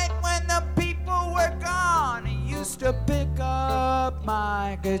night when the people were gone, he used to pick up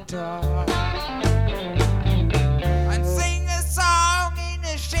my guitar and sing a song in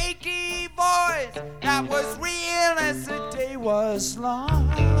a shaky voice that was real as the day was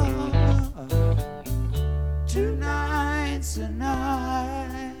long. Tonight's the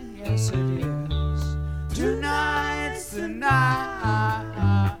night, yes it is. Tonight's the night.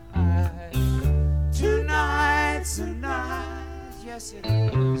 Tonight's the night, yes it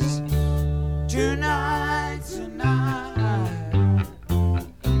is. Tonight's the night.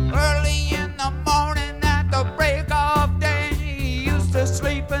 Early in the morning at the break of day, he used to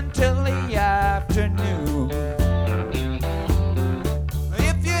sleep until the afternoon.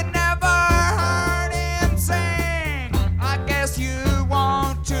 If you never heard him sing, I guess you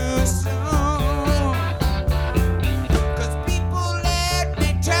want to soon. 'Cause people, let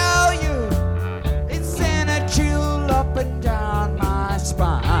me tell you, it sent a chill up and down my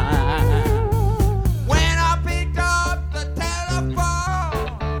spine. When I picked up the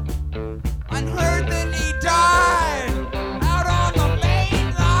telephone and heard that he died out on the main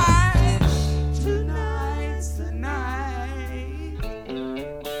line. Tonight's the night.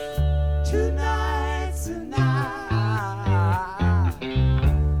 Tonight's the night.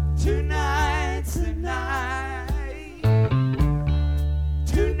 Tonight's the night.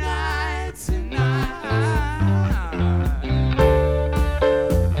 Tonight's the night.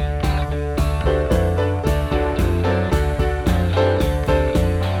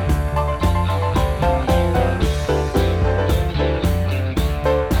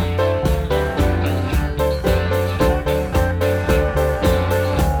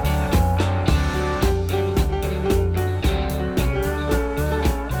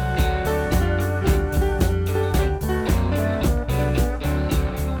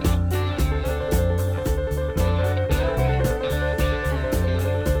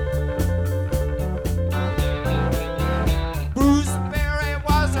 Bruce Berry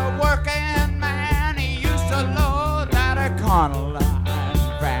was a working man. He used to load that Econoline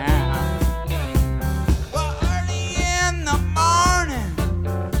van. Well, early in the morning,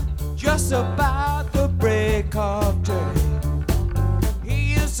 just about the break of day, he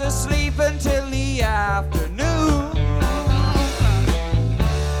used to sleep until the afternoon.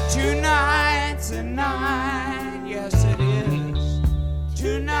 Tonight's the night, yes it is.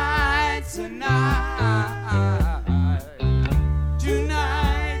 Tonight's the night.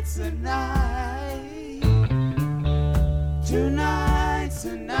 Tonight's the night. Tonight's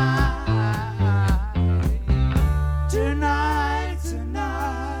the night. Tonight's the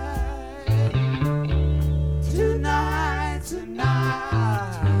night. Tonight's the night.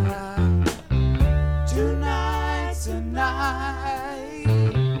 Tonight's the night.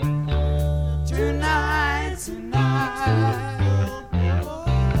 Tonight's the night. Oh,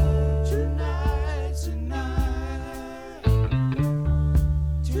 tonight's the night.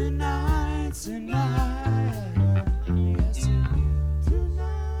 Tonight's the night. Yes, it is.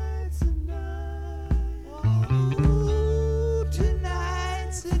 Tonight's the night. Oh,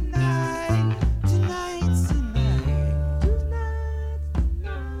 tonight's the night. Tonight's the night.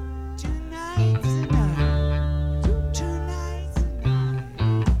 Tonight's the night. Tonight's the night.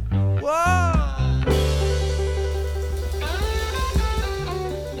 Whoa.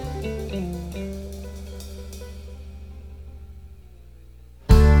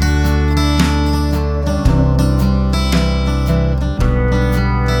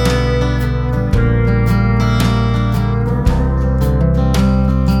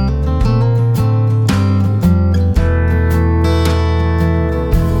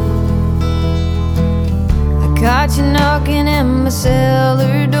 Caught you knocking at my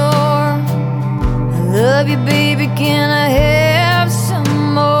cellar door. I love you, baby, can I have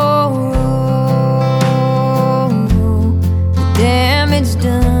some more? The damage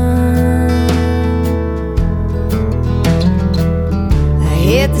done. I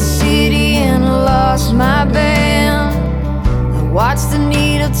hit the city and I lost my band. I watched the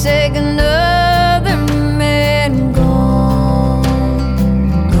needle take another man. Gone,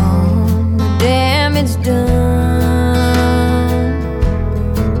 gone, the damage done.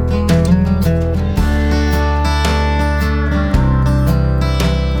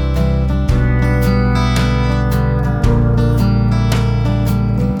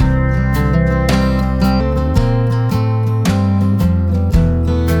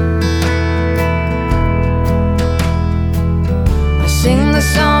 Sing the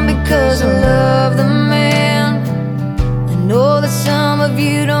song because I love the man. I know that some of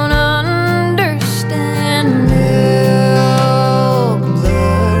you don't understand. Hell,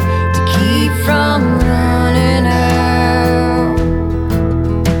 blood.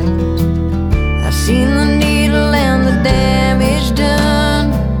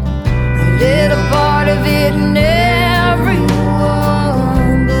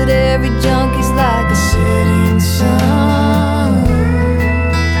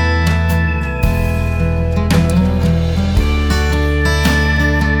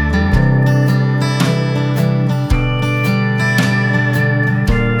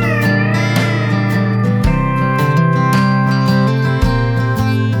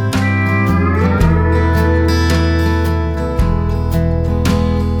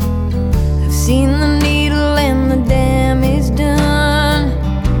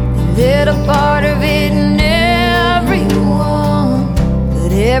 get a part of it in everyone.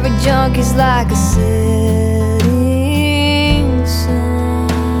 But every junk is like a setting sun.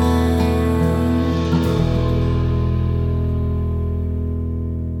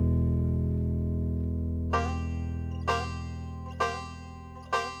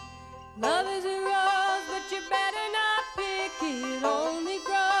 Love is a rose, but you better not pick it. Only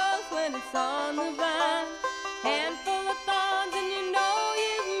grows when it's on the vine. Handful of thorns and you know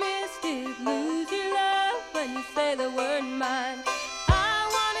you've missed it. Lose your love when you say the word mine. I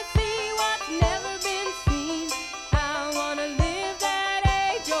wanna see what's never been seen. I wanna live that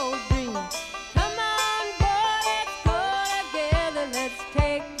age-old dream. Come on, boy, let's go together. Let's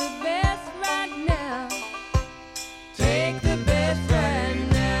take the best right now. Take the best right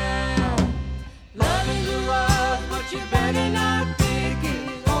now. Love is a rose, but you better not pick it.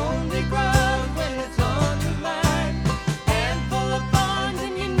 Only grows when it's on the vine. Handful of thorns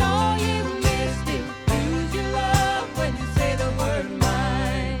and you know you've missed it. Lose your love when you say the word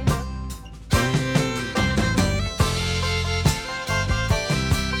mine.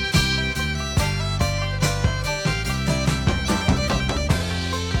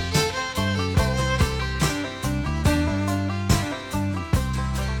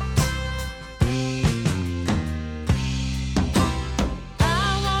 I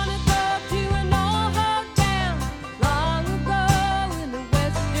wanna go to an old hotel long ago in a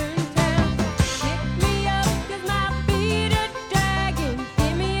western town. Pick me up 'cause my feet are dragging.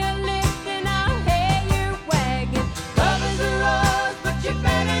 Give me a lift and I'll hail your wagon. Love is a rose, but you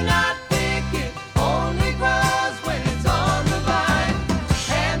better not pick it. Only grows when it's on the vine.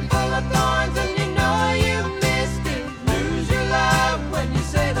 Handful of thorns and you know you've missed it. Lose your love when you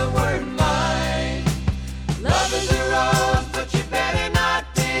say the word mine. Love is a rose, but you better not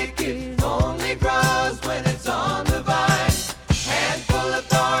pick it. Only grows when it's on the vine. Handful of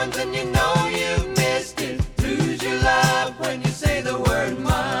thorns and you know you've missed it. Lose your love when you say the word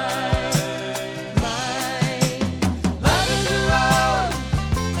mine. Mine. Love is a rose.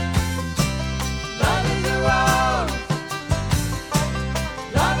 Love is a rose.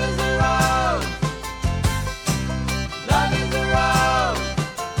 Love is a rose. Love is a rose.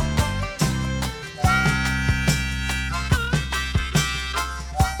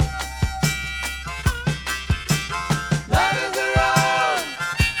 Love is a rose.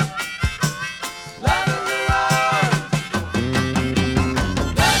 Love is a rose.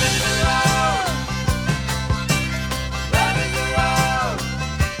 Love is a rose. Love is a rose.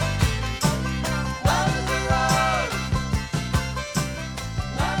 Love is a rose.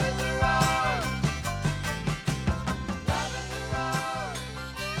 Love is a rose. Love is a rose.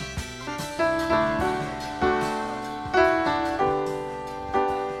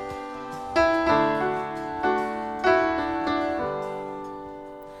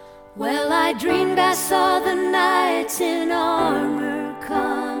 Well, I dreamed I saw the knights in armor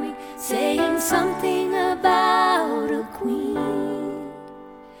coming, saying something about a queen.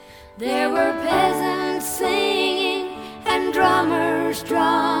 There were peasants singing and drummers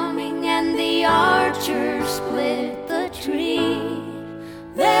drumming, and the archers split the tree.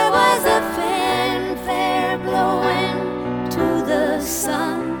 There was a fanfare blowing to the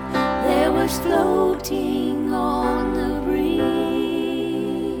sun. There was floating on the breeze.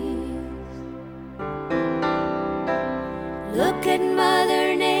 Look at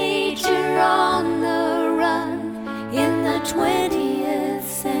Mother Nature on the run in the 20th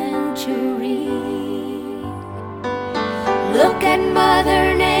century. Look at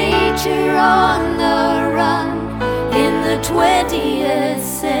Mother Nature on the run in the 20th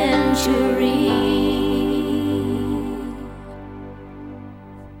century.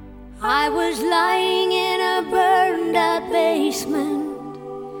 I was lying in a burned out basement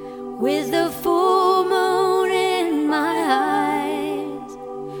with the full moon in my eyes.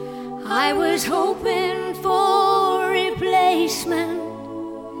 I was hoping for replacement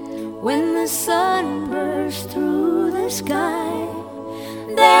when the sun burst through the sky.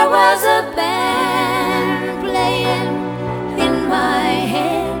 There was a band playing in my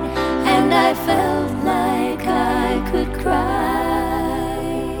head, and I felt like I could cry.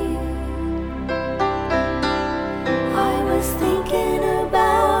 I was thinking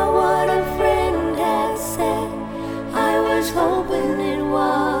about what a friend had said. I was hoping it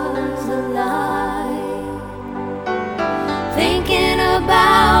was a lie.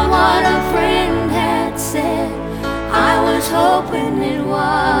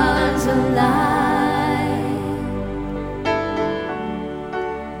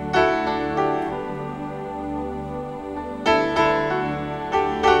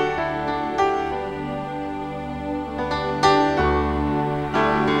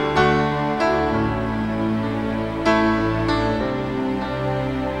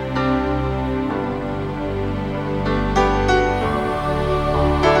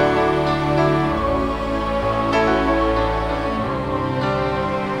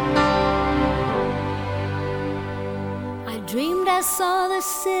 I saw the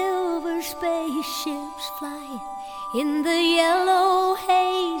silver spaceships flying in the yellow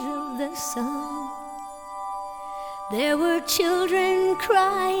haze of the sun. There were children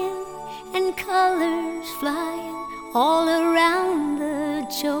crying and colors flying all around the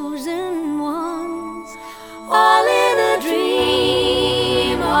chosen ones. All in a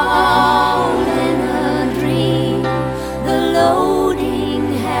dream, all in a dream. The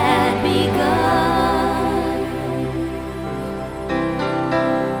loading had begun.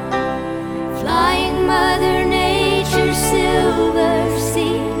 Flying Mother Nature's silver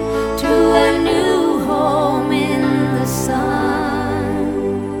seed to a new home in the sun.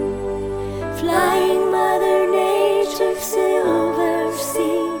 Flying Mother Nature's silver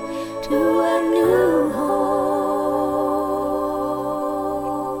seed to a new home.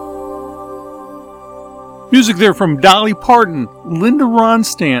 Music there from Dolly Parton, Linda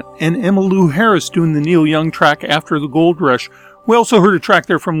Ronstadt, and Emmylou Harris doing the Neil Young track After the Gold Rush. We also heard a track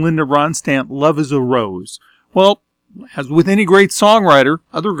there from Linda Ronstadt, Love is a Rose. Well, as with any great songwriter,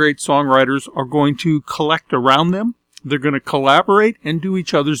 other great songwriters are going to collect around them. They're going to collaborate and do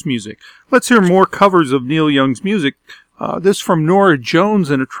each other's music. Let's hear more covers of Neil Young's music. This from Norah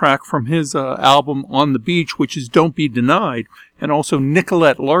Jones and a track from his album On the Beach, which is Don't Be Denied, and also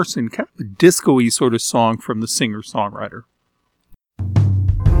Nicolette Larson, kind of a disco-y sort of song from the singer-songwriter.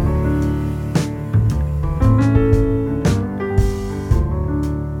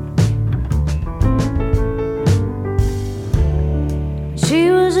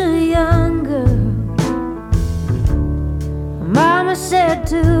 She was a young girl. Mama said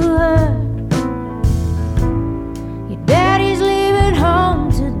to her, "Your daddy's leaving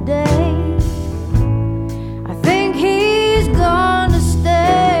home today. I think he's gonna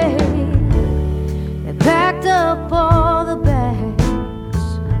stay." They packed up all the bags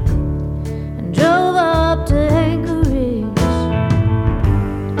and drove up to Anchorage.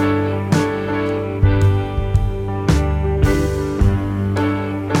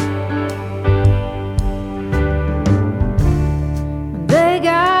 When they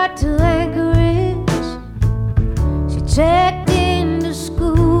got to Anchorage, she checked into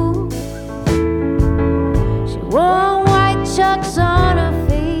school. She wore white chucks on her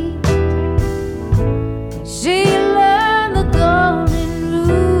feet. She learned the golden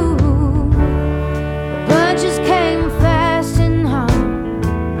rule. The punches came fast and hard,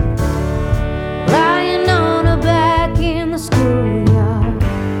 lying on her back in the schoolyard.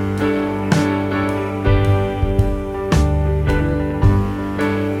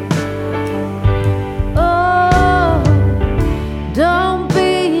 Oh, don't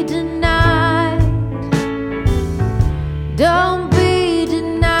be denied. Don't be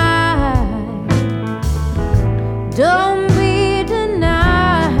denied. Don't be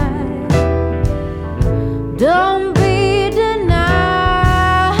denied. Don't be denied.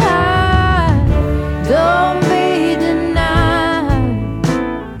 Don't be denied.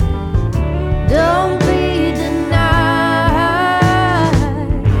 Don't be denied.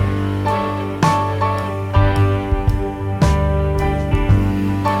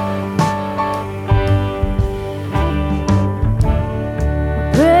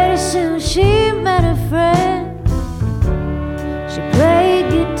 Pretty soon she met a friend. She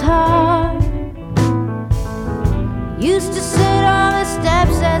played guitar. Used to sit on the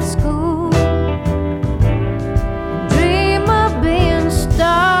steps at school and dream of being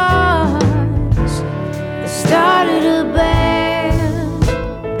stars. They started a band.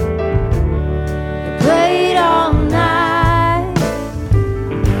 They played all night.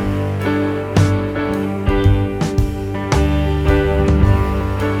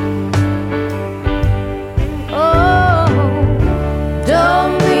 Oh,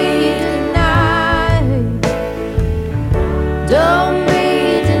 don't be denied. Don't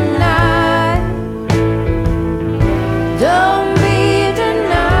be denied.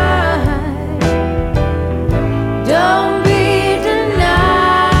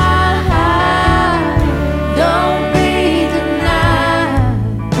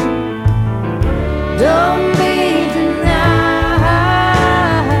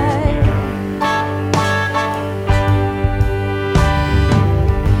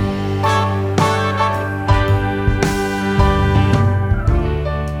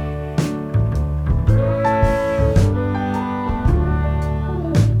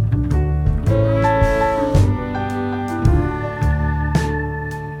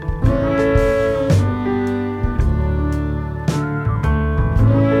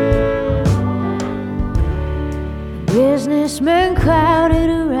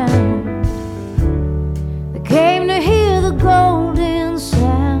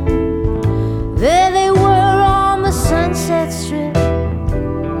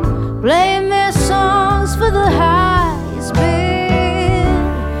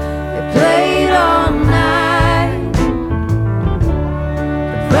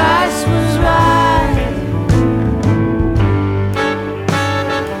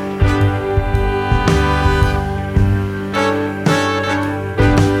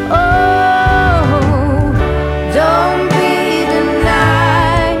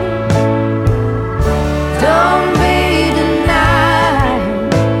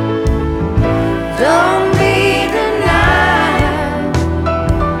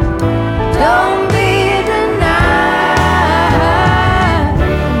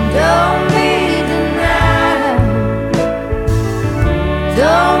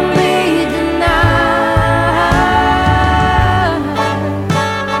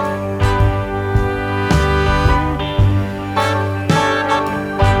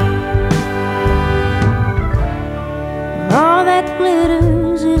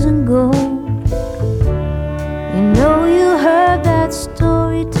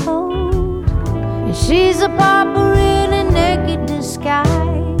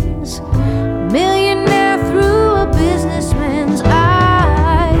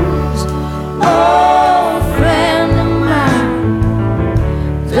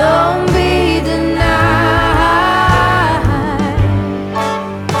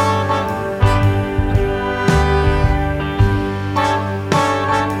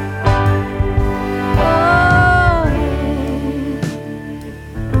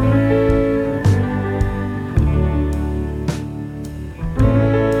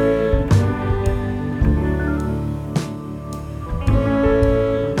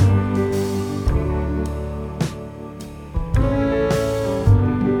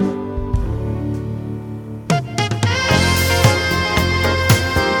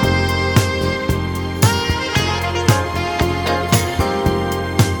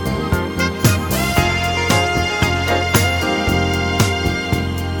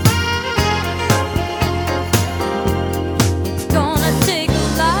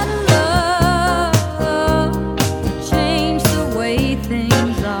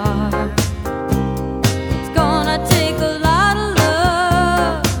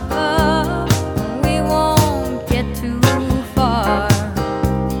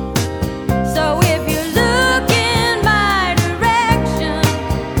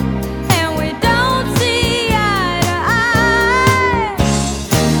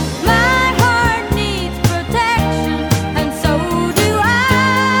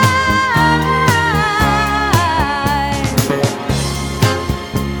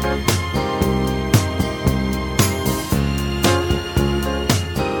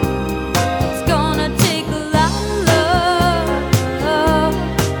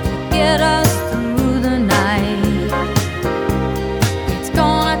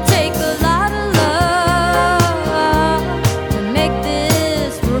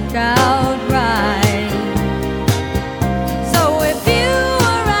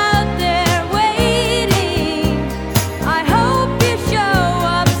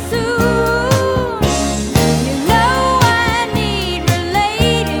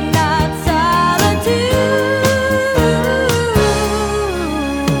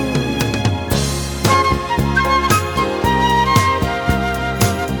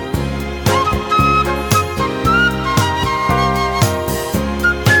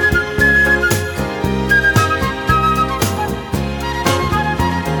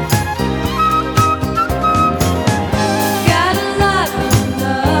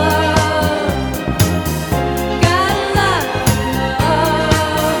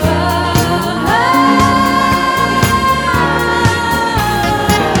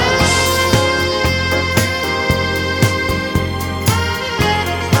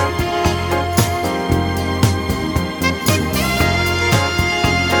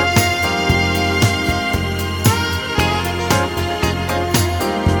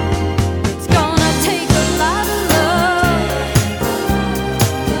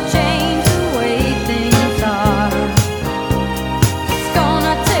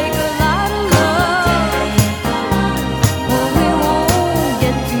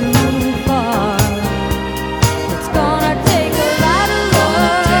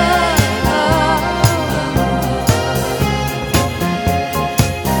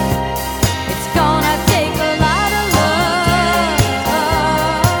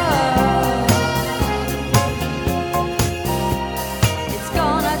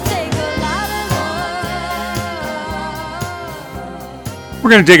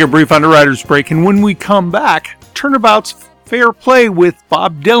 going to take a brief underwriter's break, and when we come back, Turnabout's Fair Play with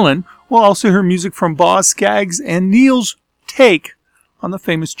Bob Dylan. We'll also hear music from Boz Scaggs and Neil's take on the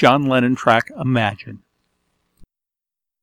famous John Lennon track, Imagine.